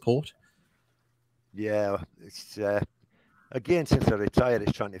Heed to support. Yeah, it's again, since I retired,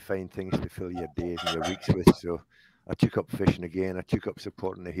 it's trying to find things to fill your days and your weeks with. So I took up fishing again. I took up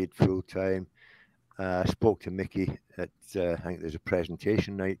supporting the Heed full time. Spoke to Mickey at I think there's a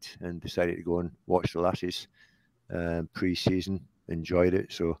presentation night and decided to go and watch the lasses pre-season. Enjoyed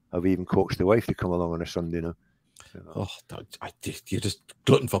it. So I've even coaxed the wife to come along on a Sunday now. Oh, you're just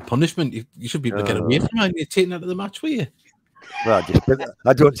glutton for punishment. You should be able to get away from her. You're taking out of the match, were you? Well,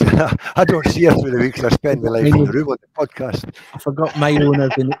 I don't see her through the weeks. I spend my life in the room on the podcast. I forgot my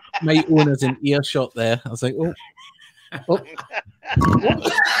owners in earshot there. I was like, oh.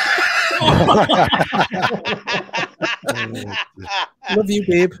 Love you,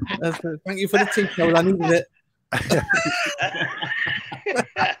 babe. Thank you for the tea towel. I needed it.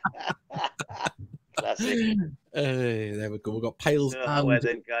 Classic. There we go. We've got piles. Well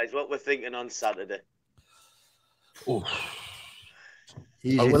then, guys, what we're thinking on Saturday? Oh,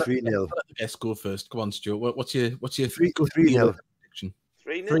 easy 3-0. Let's go first. Come on, Stuart. What's your 3-0 prediction?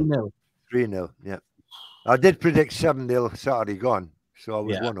 3-0. 3-0. Yeah, I did predict 7-0 Saturday gone, so I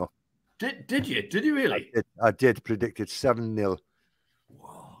was one off. Did you? Did you really? I did predicted 7-0.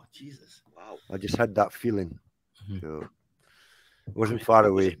 Whoa, Jesus! Wow. I just had that feeling, so it wasn't far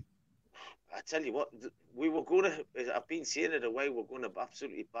away. I tell you what, we were going to. I've been saying it away. We're going to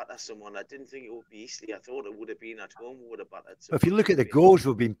absolutely batter someone. I didn't think it would be Eastleigh. I thought it would have been at home. We would have battered. If you look at the goals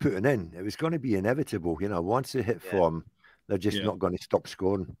we've been putting in, it was going to be inevitable. You know, once they hit form, they're just not going to stop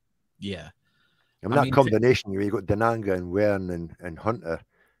scoring. Yeah. I mean, that combination where you got Denanga and Wern and Hunter,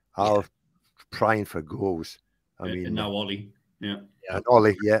 all prying for goals. I mean, and now Ollie, and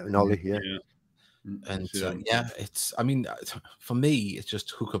Ollie, And it's. I mean, for me, it's just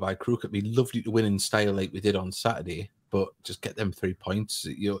hooker by crook. It'd be lovely to win in style like we did on Saturday, but just get them 3 points.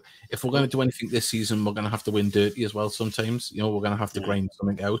 If we're going to do anything this season, we're going to have to win dirty as well. Sometimes, we're going to have to grind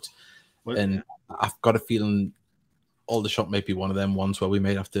something out. And I've got a feeling Aldershot might be one of them ones where we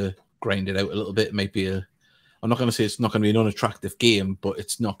might have to grind it out a little bit. It might be I'm not going to say it's not going to be an unattractive game, but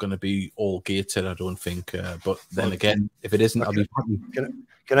it's not going to be all Gateshead, I don't think. But then again, if it isn't, I'll be happy.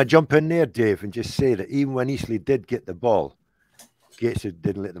 Can I jump in there, Dave, and just say that even when Eastleigh did get the ball, Gateshead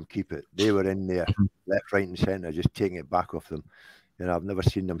didn't let them keep it. They were in there, left, right, and centre, just taking it back off them. I've never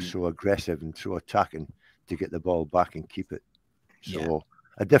seen them so aggressive and so attacking to get the ball back and keep it. So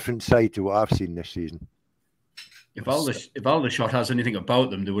a different side to what I've seen this season. If Aldershot has anything about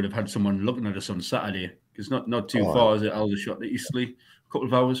them, they would have had someone looking at us on Saturday. It's not too far, is it? Aldershot to Eastleigh, a couple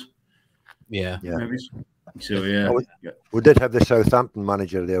of hours. Yeah. Maybe. So we did have the Southampton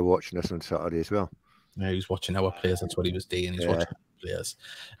manager there watching us on Saturday as well. Yeah, he was watching our players. That's what he was doing. He's watching players.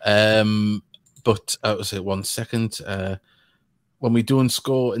 But I was at 1 second. When we don't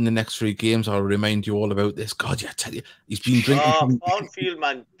score in the next 3 games, I'll remind you all about this. God, I tell you, he's been drinking. Farmfield,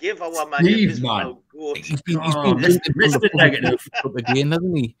 man, give our man. He's been Mr. Negative again,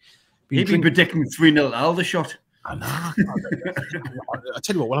 hasn't he? He's been predicting 3-0 Aldershot. I know. I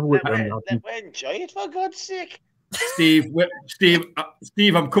tell you what, we'll enjoy it for God's sake. Steve,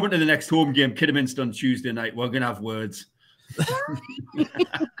 I'm coming to the next home game, Kidderminster on Tuesday night. We're going to have words.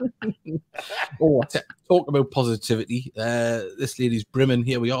 Talk about positivity. This lady's brimming.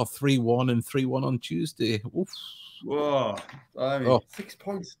 Here we are, 3-1 and 3-1 on Tuesday. Oof. Whoa! I mean, 6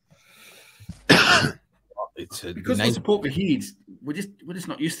 points. Because we support the Heed, we're just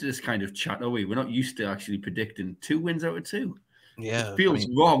not used to this kind of chat, are we? We're not used to actually predicting 2 wins out of 2. Yeah, it feels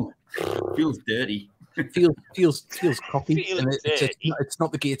wrong. It feels dirty. Feels cocky. It's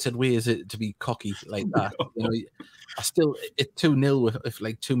not the Gateshead way, is it, to be cocky like that? I still at 2-0 with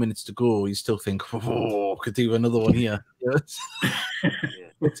like 2 minutes to go, you still think, could do another one here.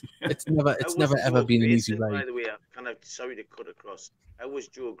 It's never ever been an easy ride. By the way, I'm kind of sorry to cut across. How was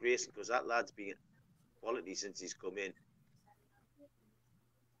Joe Grayson? Because that lad's been quality since he's come in.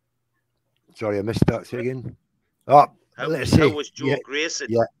 Sorry, I missed that. Say again. How was Joe Grayson?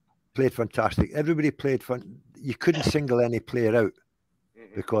 Yeah, played fantastic. Everybody played fun. You couldn't single any player out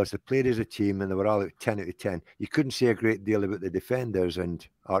because they played as a team and they were all 10 out of 10. You couldn't say a great deal about the defenders and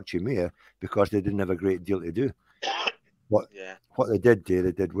Archie Mayer because they didn't have a great deal to do. What they did do,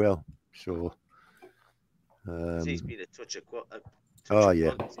 they did well. So he's been a touch of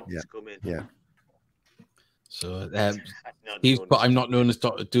yeah. So I'm not known as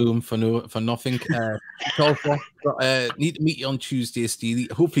Dr. Doom for nothing. Need to meet you on Tuesday, Stevie.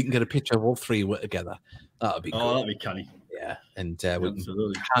 Hopefully, you can get a picture of all 3 together. That'll be cool. Oh, that'd be canny. Yeah, and we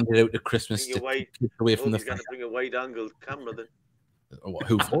can hand it out to Christmas to keep away from the. He's going to bring a wide-angled camera then.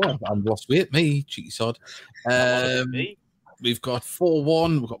 Who for? I'm lost weight, me, cheeky sod. We've got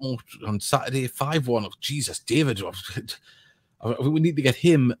 4-1. We've got more on Saturday, 5-1. Oh, Jesus, David. We need to get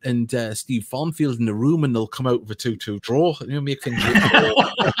him and Steve Farnfield in the room, and they'll come out with a 2-2 draw. Make things.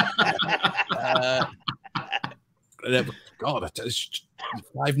 God, it's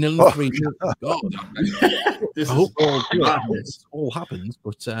 5-0 and 3-0. God, I hope all happens.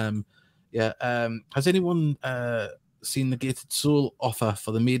 But has anyone seen the Gated Soul offer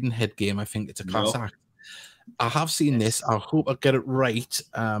for the Maidenhead game? I think it's a class act. I have seen this. I hope I get it right.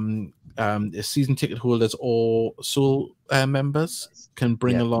 Season ticket holders or Soul members can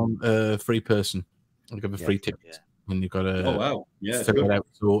bring along a free person. I'll give a free ticket. And you've got to figure it out.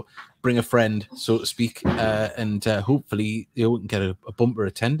 So bring a friend, so to speak, and hopefully you can get a bumper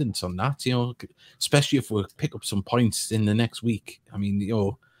attendance on that. Especially if we pick up some points in the next week. I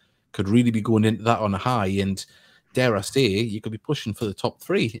mean, could really be going into that on a high, and dare I say, you could be pushing for the top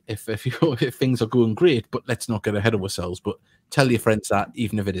 3 if things are going great. But let's not get ahead of ourselves. But tell your friends that,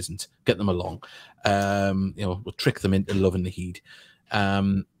 even if it isn't, get them along. We'll trick them into loving the heat.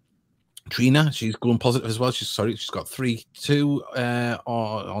 Trina, she's going positive as well. She's got 3-2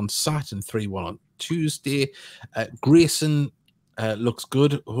 on Sat and 3-1 on Tuesday. Grayson looks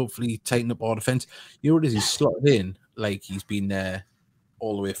good. Hopefully tighten up our defense. You know what it is? He's slotted in like he's been there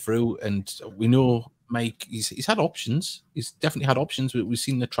all the way through, and we know Mike. He's had options. He's definitely had options. We've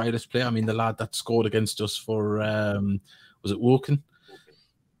seen the trialist player. I mean, the lad that scored against us for was it Woken?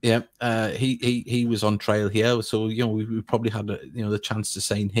 Yeah, he was on trial here, so we probably had the chance to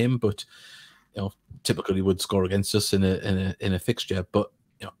sign him, but typically he would score against us in a fixture. But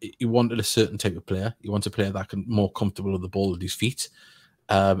he wanted a certain type of player. He wants a player that can more comfortable with the ball at his feet,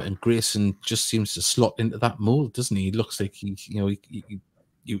 and Grayson just seems to slot into that mold, doesn't he? He looks like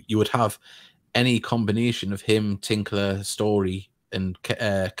you would have any combination of him, Tinkler, Story, and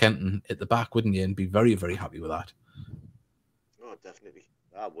Kenton at the back, wouldn't you? And be very, very happy with that. Oh, definitely.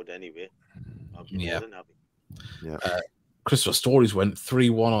 I would anyway. I'd be more than happy. Yeah. Christopher Stories went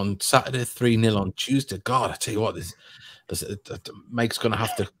 3-1 on Saturday, 3-0 on Tuesday. God, I tell you what, Mike's going to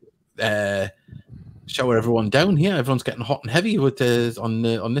have to shower everyone down here. Everyone's getting hot and heavy with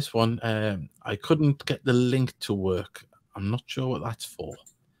on this one. I couldn't get the link to work. I'm not sure what that's for.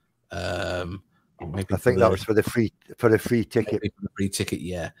 I think that was for the free ticket. For the free ticket,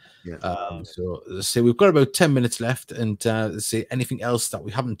 yeah. So say we've got about 10 minutes left, and say anything else that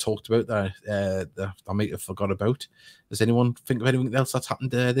we haven't talked about that I might have forgot about. Does anyone think of anything else that's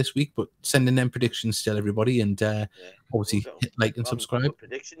happened this week? But send in them predictions to everybody, and obviously hit like and subscribe.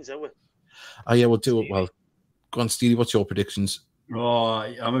 Predictions, are we? Oh yeah, we'll do it. Well, go on, Steely. What's your predictions? Oh,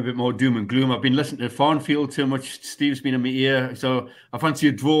 I'm a bit more doom and gloom. I've been listening to Farnfield too much. Steve's been in my ear. So I fancy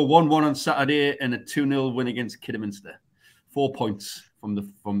a draw 1-1 on Saturday and a 2-0 win against Kidderminster. 4 points from the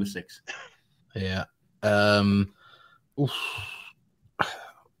 6. Yeah. I'm going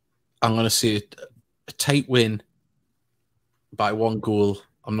to say a tight win by 1 goal.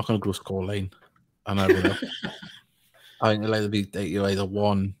 I'm not going to go score line. I know. I think it'll either be either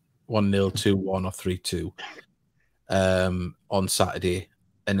 1-0, 2-1, or 3-2. On Saturday,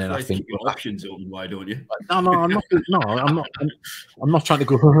 and then I think your options open. Why don't you? No, I'm not. No, I'm not trying to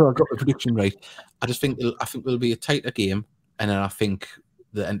go. I got the prediction right. I just think it'll be a tighter game, and then I think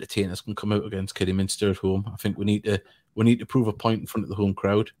the entertainers can come out against Kidderminster at home. I think we need to prove a point in front of the home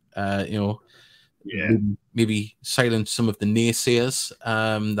crowd. Maybe silence some of the naysayers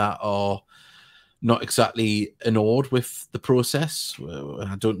that are not exactly enamored with the process.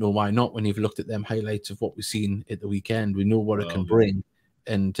 I don't know why not. When you've looked at them highlights of what we've seen at the weekend, we know what it can bring,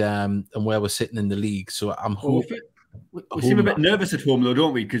 and where we're sitting in the league. So I'm hoping. We seem a bit nervous at home, though,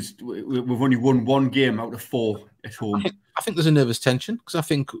 don't we? Because we've only won 1 game out of 4 at home. I think there's a nervous tension because I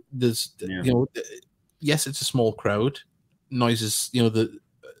think there's, yes, it's a small crowd. Noises, the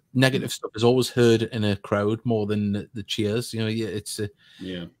negative stuff is always heard in a crowd more than the cheers. And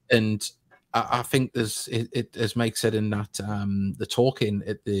I think there's it as Mike said in that the talking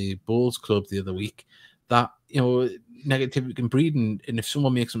at the Bowls Club the other week, that negativity can breed, and if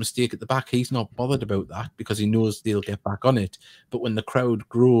someone makes a mistake at the back, he's not bothered about that because he knows they'll get back on it. But when the crowd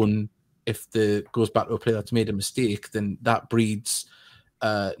groan, if goes back to a player that's made a mistake, then that breeds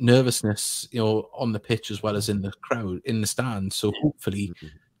nervousness, on the pitch as well as in the crowd, in the stands. So hopefully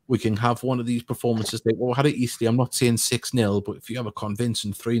we can have one of these performances that we had at Eastleigh. I'm not saying 6-0, but if you have a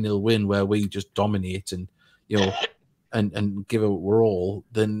convincing 3-0 win where we just dominate and and give it we're all,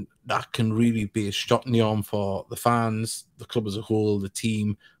 then that can really be a shot in the arm for the fans, the club as a whole, the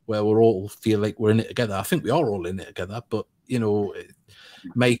team, where we're all feel like we're in it together. I think we are all in it together, but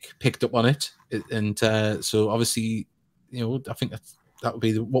Mike picked up on it, and so obviously, I think that would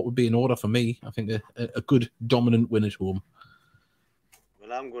be what would be in order for me. I think a good dominant win at home.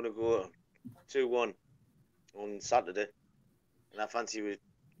 Well, I'm going to go 2-1 on Saturday, and I fancy with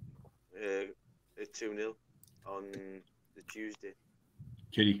a 2-0 on the Tuesday.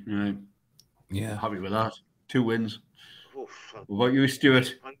 Kitty, right? Yeah, Happy with that. 2 wins. Oh, What about you,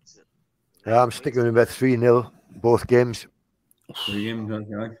 Stuart? Yeah, I'm sticking with about 3-0 both games. 3 games,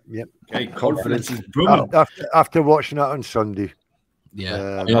 okay. Yep. Okay, confidence is booming. After watching that on Sunday.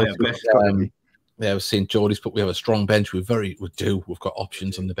 yeah. Yeah, I was saying Geordie's, but we have a strong bench. We've got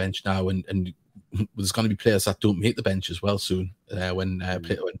options on the bench now, and there's going to be players that don't make the bench as well soon. When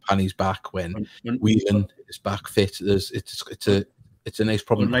Panny's back, when Whelan is back fit, it's a nice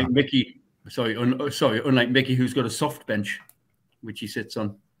problem. Unlike Mickey, unlike Mickey, who's got a soft bench, which he sits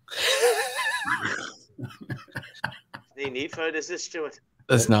on. No need for it, is this, Stuart?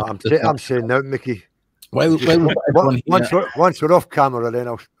 There's not. I'm saying no, Mickey. Well, once we're off camera, then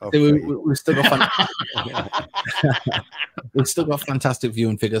I'll we've still got we've still got fantastic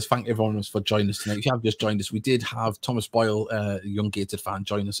viewing figures. Thank everyone for joining us tonight. If you have just joined us, we did have Thomas Boyle, a young Gateshead fan,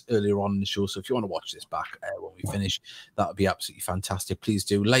 join us earlier on in the show. So if you want to watch this back when we finish, that would be absolutely fantastic. Please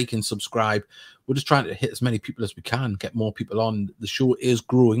do like and subscribe. We're just trying to hit as many people as we can, get more people on. The show is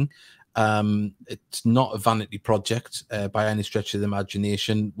growing. It's not a vanity project by any stretch of the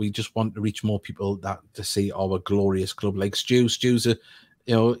imagination. We just want to reach more people to see our glorious club. Like Stu's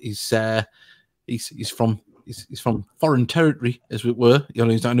he's from foreign territory, as it were.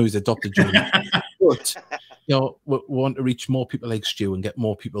 I know he's adopted German, but we want to reach more people like Stu and get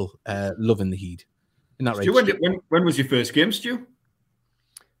more people loving the Heed. Isn't that right, Stu, when was your first game, Stu?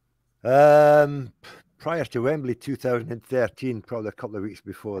 Prior to Wembley 2013, probably a couple of weeks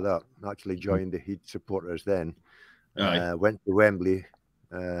before that, I actually joined the Heat supporters then. Went to Wembley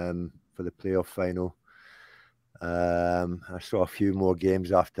for the playoff final. I saw a few more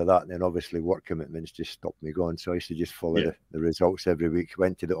games after that, and then obviously work commitments just stopped me going. So I used to just follow the results every week.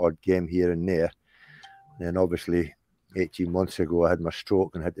 Went to the odd game here and there. And then obviously 18 months ago, I had my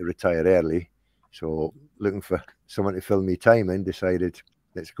stroke and had to retire early. So looking for someone to fill me time in, decided,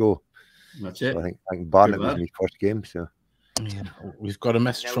 let's go. That's it. So I think Barnet was my first game. So yeah, we've got a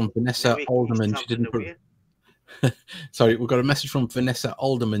message from Vanessa Alderman. She didn't put. Sorry, we've got a message from Vanessa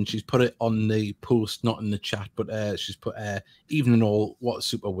Alderman. She's put it on the post, not in the chat, but she's put evening all. What a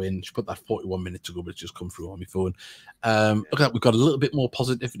super win! She put that 41 minutes ago, but it's just come through on my phone. Look at that. We've got a little bit more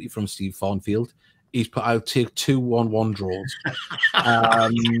positivity from Steve Farnfield. He's put, I'll take 2-1-1 draws.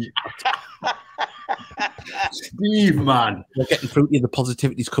 Steve, man, we're getting through to you. The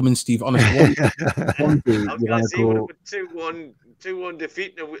positivity's coming, Steve. Honestly, one day you're going to go 2-1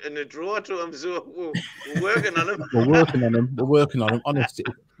 defeat and a draw to him. So we're working on him. We're working on him. Honestly,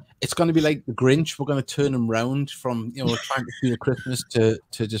 it's going to be like the Grinch. We're going to turn him round from trying to feel Christmas to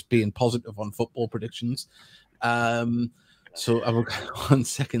just being positive on football predictions. So I've got 1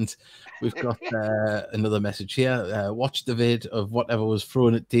 second. We've got another message here. Watch the vid of whatever was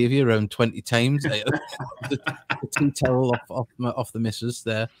thrown at Davey around 20 times. the tea towel off the missus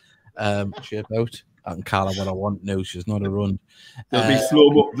there. Shape out. I can call her what I want now. She's not a run.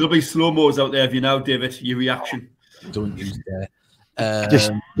 There'll be slow-mos out there of you now, David. Your reaction. Don't use that.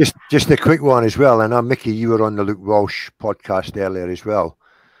 Just a quick one as well. I know, Mickey, you were on the Luke Walsh podcast earlier as well.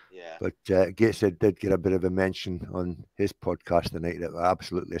 But Gateshead did get a bit of a mention on his podcast tonight that were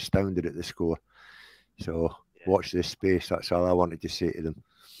absolutely astounded at the score. So watch this space. That's all I wanted to say to them.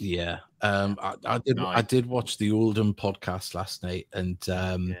 Yeah, I did watch the Oldham podcast last night, and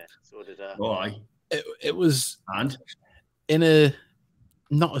so did I. Boy, it was in a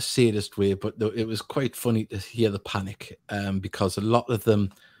not a sadist way, but it was quite funny to hear the panic because a lot of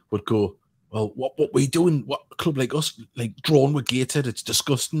them would go, well, what we doing? What a club like us, like drawn with Gateshead? It's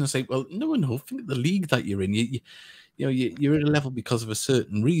disgusting. It's like, well, no, think of the league that you're in. You're at a level because of a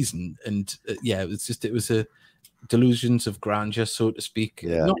certain reason, and it was a delusions of grandeur, so to speak.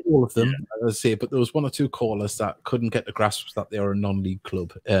 Yeah. Not all of them, as I say, but there was 1 or 2 callers that couldn't get the grasp that they are a non-league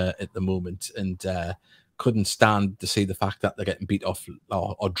club at the moment, and couldn't stand to see the fact that they're getting beat off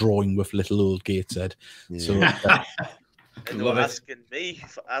or drawing with little old Gateshead. Yeah. So. And they were asking me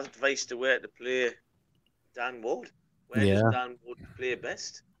for advice to where to play Dan Ward. Where does Dan Ward play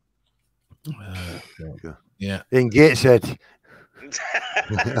best? Yeah. In Gateshead.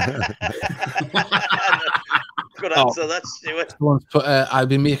 Good answer, that's Stuart. But I've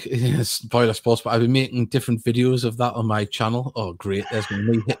been making spoiler sports, but I've been making different videos of that on my channel. Oh, great! There's been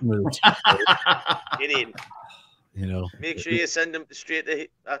me hitting with it. Get in. You know. Make sure you send them straight to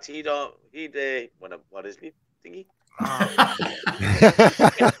that he'd what is me thingy?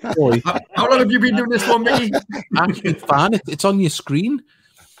 Boy, How long have you been doing this for, Mickey? actually, fan, it's on your screen.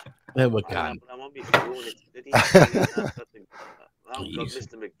 There we go. I'm on my phone. It's bloody. I've got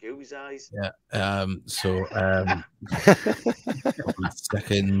Mr. McGoo's eyes. Yeah.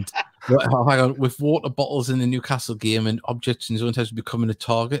 Second. Well, hang on. With water bottles in the Newcastle game and objects in his own house becoming a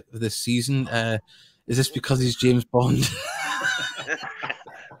target for this season, is this because he's James Bond?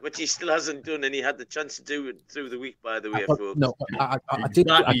 Which he still hasn't done, and he had the chance to do it through the week, by the way, folks. No, I did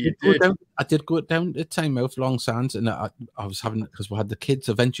go down to Tynemouth, Long Sands, and I was having, because we had the kids,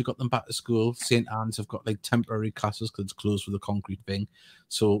 eventually got them back to school. St. Anne's have got like temporary classes because it's closed with a concrete thing.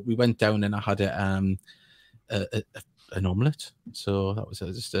 So we went down and I had an omelette. So that was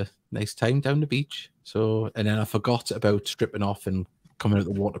just a nice time down the beach. So, and then I forgot about stripping off and coming out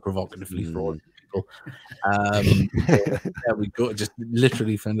the water provocatively for all people. There we go. Just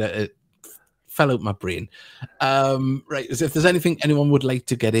literally found that it fell out my brain. Right. So if there's anything anyone would like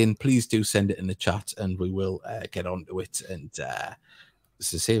to get in, please do send it in the chat and we will get onto it. And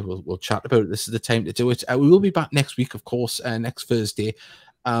as I say, we'll chat about it. This is the time to do it. We will be back next week, of course, next Thursday.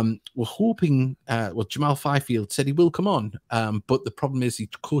 We're hoping, well, Jamal Fifield said he will come on, but the problem is he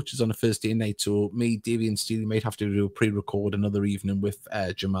coaches on a Thursday night, so me, Davey and Steely might have to do a pre-record another evening with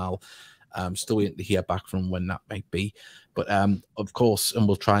Jamal. Still waiting to hear back from when that might be, but of course, and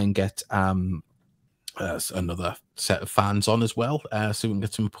we'll try and get another set of fans on as well, so we can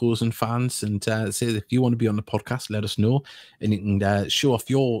get some opposing fans. And say if you want to be on the podcast, let us know, and you can show off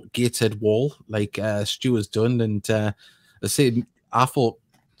your Gateshead wall like Stuart's done. And I say I thought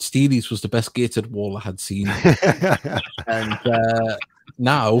Steely's was the best gated wall I had seen, and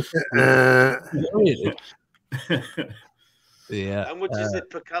now, yeah. How much is it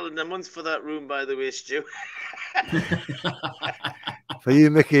per calendar month for that room, by the way, Stu? For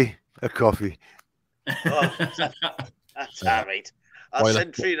you, Mickey, a coffee. Oh, that's all right. I'll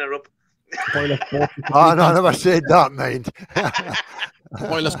send Trina up. Oh, no, I never said that, mind.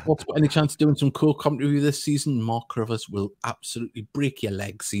 Boiler Sports, any chance of doing some co-commentary this season? Mark Rivers will absolutely break your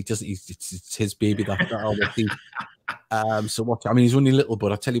legs. He doesn't. It's his baby. That all the thing. So what? I mean, he's only little,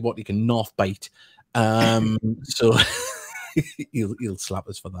 but I tell you what, he can north bite. So he'll slap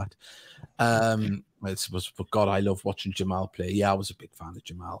us for that. But God, I love watching Jamal play. Yeah, I was a big fan of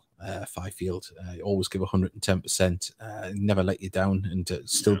Jamal Fifield. Always give 110%. Never let you down, and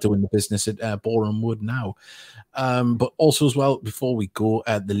still doing the business at Boreham Wood now. But also as well, before we go,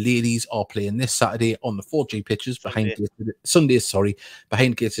 the ladies are playing this Saturday on the 4G pitches behind Gateshead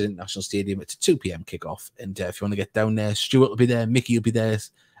International Stadium. It's a 2 p.m. kickoff, and if you want to get down there, Stuart will be there, Mickey will be there,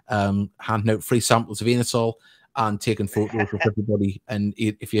 handing out free samples of Anusol and taking photos with everybody, and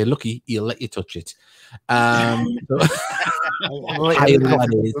if you're lucky, he'll let you touch it. We might have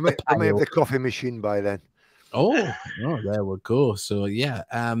the coffee machine by then. Oh, there we go. So yeah,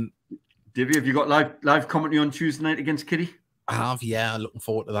 Divvy, have you got live commentary on Tuesday night against Kitty? I have, yeah. Looking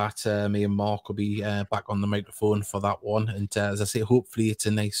forward to that. Me and Mark will be back on the microphone for that one, and as I say, hopefully it's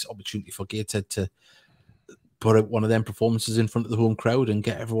a nice opportunity for Gateshead to put out one of them performances in front of the home crowd and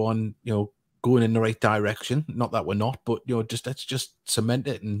get everyone, going in the right direction. Not that we're not, but let's just cement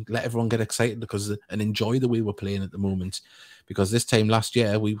it and let everyone get excited and enjoy the way we're playing at the moment. Because this time last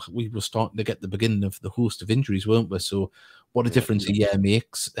year we were starting to get the beginning of the host of injuries, weren't we? So what a difference a year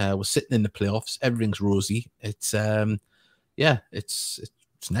makes. We're sitting in the playoffs, everything's rosy. It's it's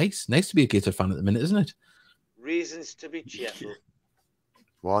nice to be a Gator fan at the minute, isn't it? Reasons to be cheerful.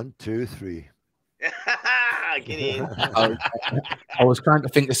 1, 2, 3. Get in. I was trying to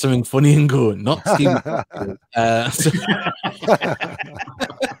think of something funny and go, not Steve.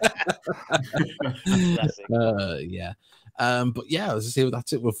 Yeah. But yeah, as I say,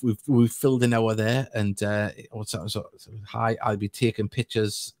 that's it. We've filled an hour there, and what's that? So, hi, I'll be taking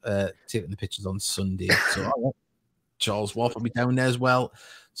pictures, taking the pictures on Sunday. So Charles Waff will be down there as well.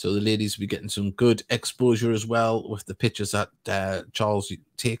 So the ladies will be getting some good exposure as well with the pictures that Charles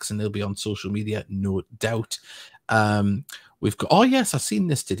takes, and they'll be on social media, no doubt. We've got, oh yes, I've seen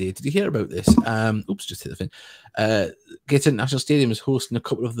this today. Did you hear about this? Oops, just hit the thing. Gateshead International Stadium is hosting a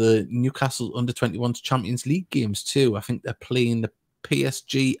couple of the Newcastle Under-21s Champions League games too. I think they're playing the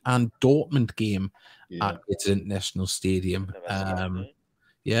PSG and Dortmund game at Gateshead International Stadium.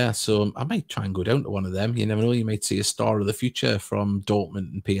 Yeah, so I might try and go down to one of them. You never know, you might see a star of the future from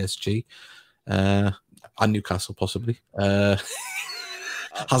Dortmund and PSG. And Newcastle, possibly. Hasn't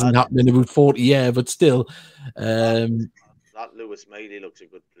happened in about 40 years, but still. That Lewis Mailey looks a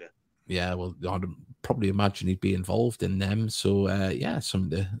good player. Yeah, well, I'd probably imagine he'd be involved in them. So yeah,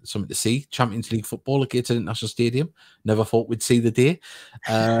 something to see. Champions League football at Gateshead International Stadium. Never thought we'd see the day,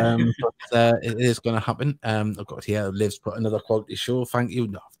 but it is going to happen. I've got here. Liv's put another quality show. Thank you.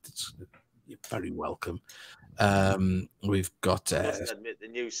 No, you're very welcome. We've got. I must admit, the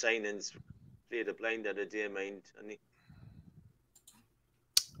new signings played a blind at a day, mind,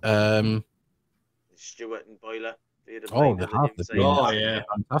 and Stuart and Boyle. Oh, they have. Yeah,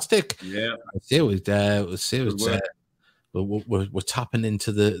 fantastic. Yeah, we're tapping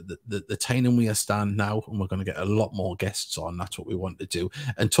into the tiny and we stand now, and we're going to get a lot more guests on. That's what we want to do.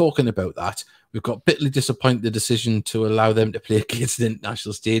 And talking about that, we've got bitterly disappointed the decision to allow them to play at Gateshead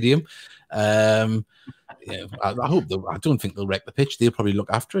International Stadium. Yeah, I don't think they'll wreck the pitch. They'll probably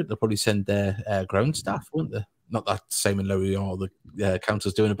look after it. They'll probably send their ground staff, won't they? Not that Simon Lowry or the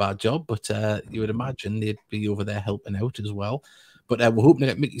council's doing a bad job, but you would imagine they'd be over there helping out as well. But we're hoping to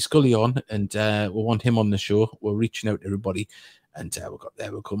get Mickey Scully on, and we want him on the show. We're reaching out to everybody, and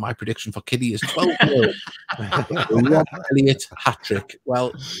we'll go. My prediction for Kitty is 12-0. Rob Elliott hat-trick.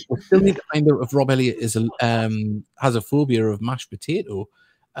 Well, we still need to find out if Rob Elliott is has a phobia of mashed potato,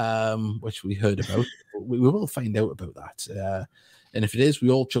 which we heard about. We will find out about that. And if it is, we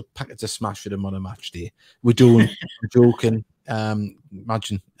all chuck packets of smash for them on a match day. We don't. I'm joking.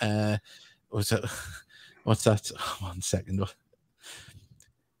 Imagine. What's that? Oh, 1 second.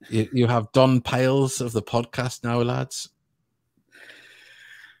 You have Don Piles of the podcast now, lads.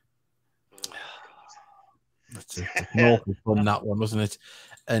 That's an awful fun, that one, wasn't it?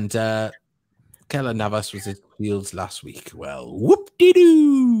 And Keller Navas was at Fields last week. Well,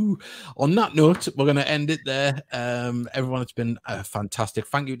 whoop-de-doo. On that note, we're going to end it there. Everyone, it's been fantastic.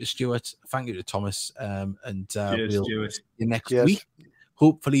 Thank you to Stuart. Thank you to Thomas. And we'll see you next week.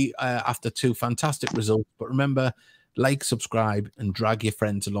 Hopefully, after 2 fantastic results. But remember, like, subscribe, and drag your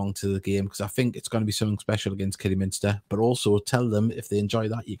friends along to the game, because I think it's going to be something special against Kidderminster. But also tell them, if they enjoy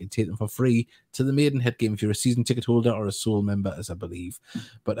that, you can take them for free to the Maidenhead game if you're a season ticket holder or a sole member, as I believe.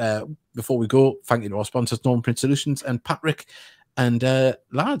 But before we go, thank you to our sponsors, Northern Print Solutions and Patrick. And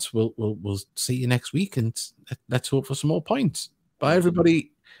lads, we'll see you next week, and let's hope for some more points. Bye,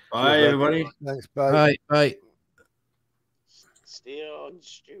 everybody. Bye, everybody. Thanks. Bye. Bye. Stay on,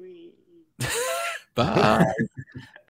 Stewie. Bye.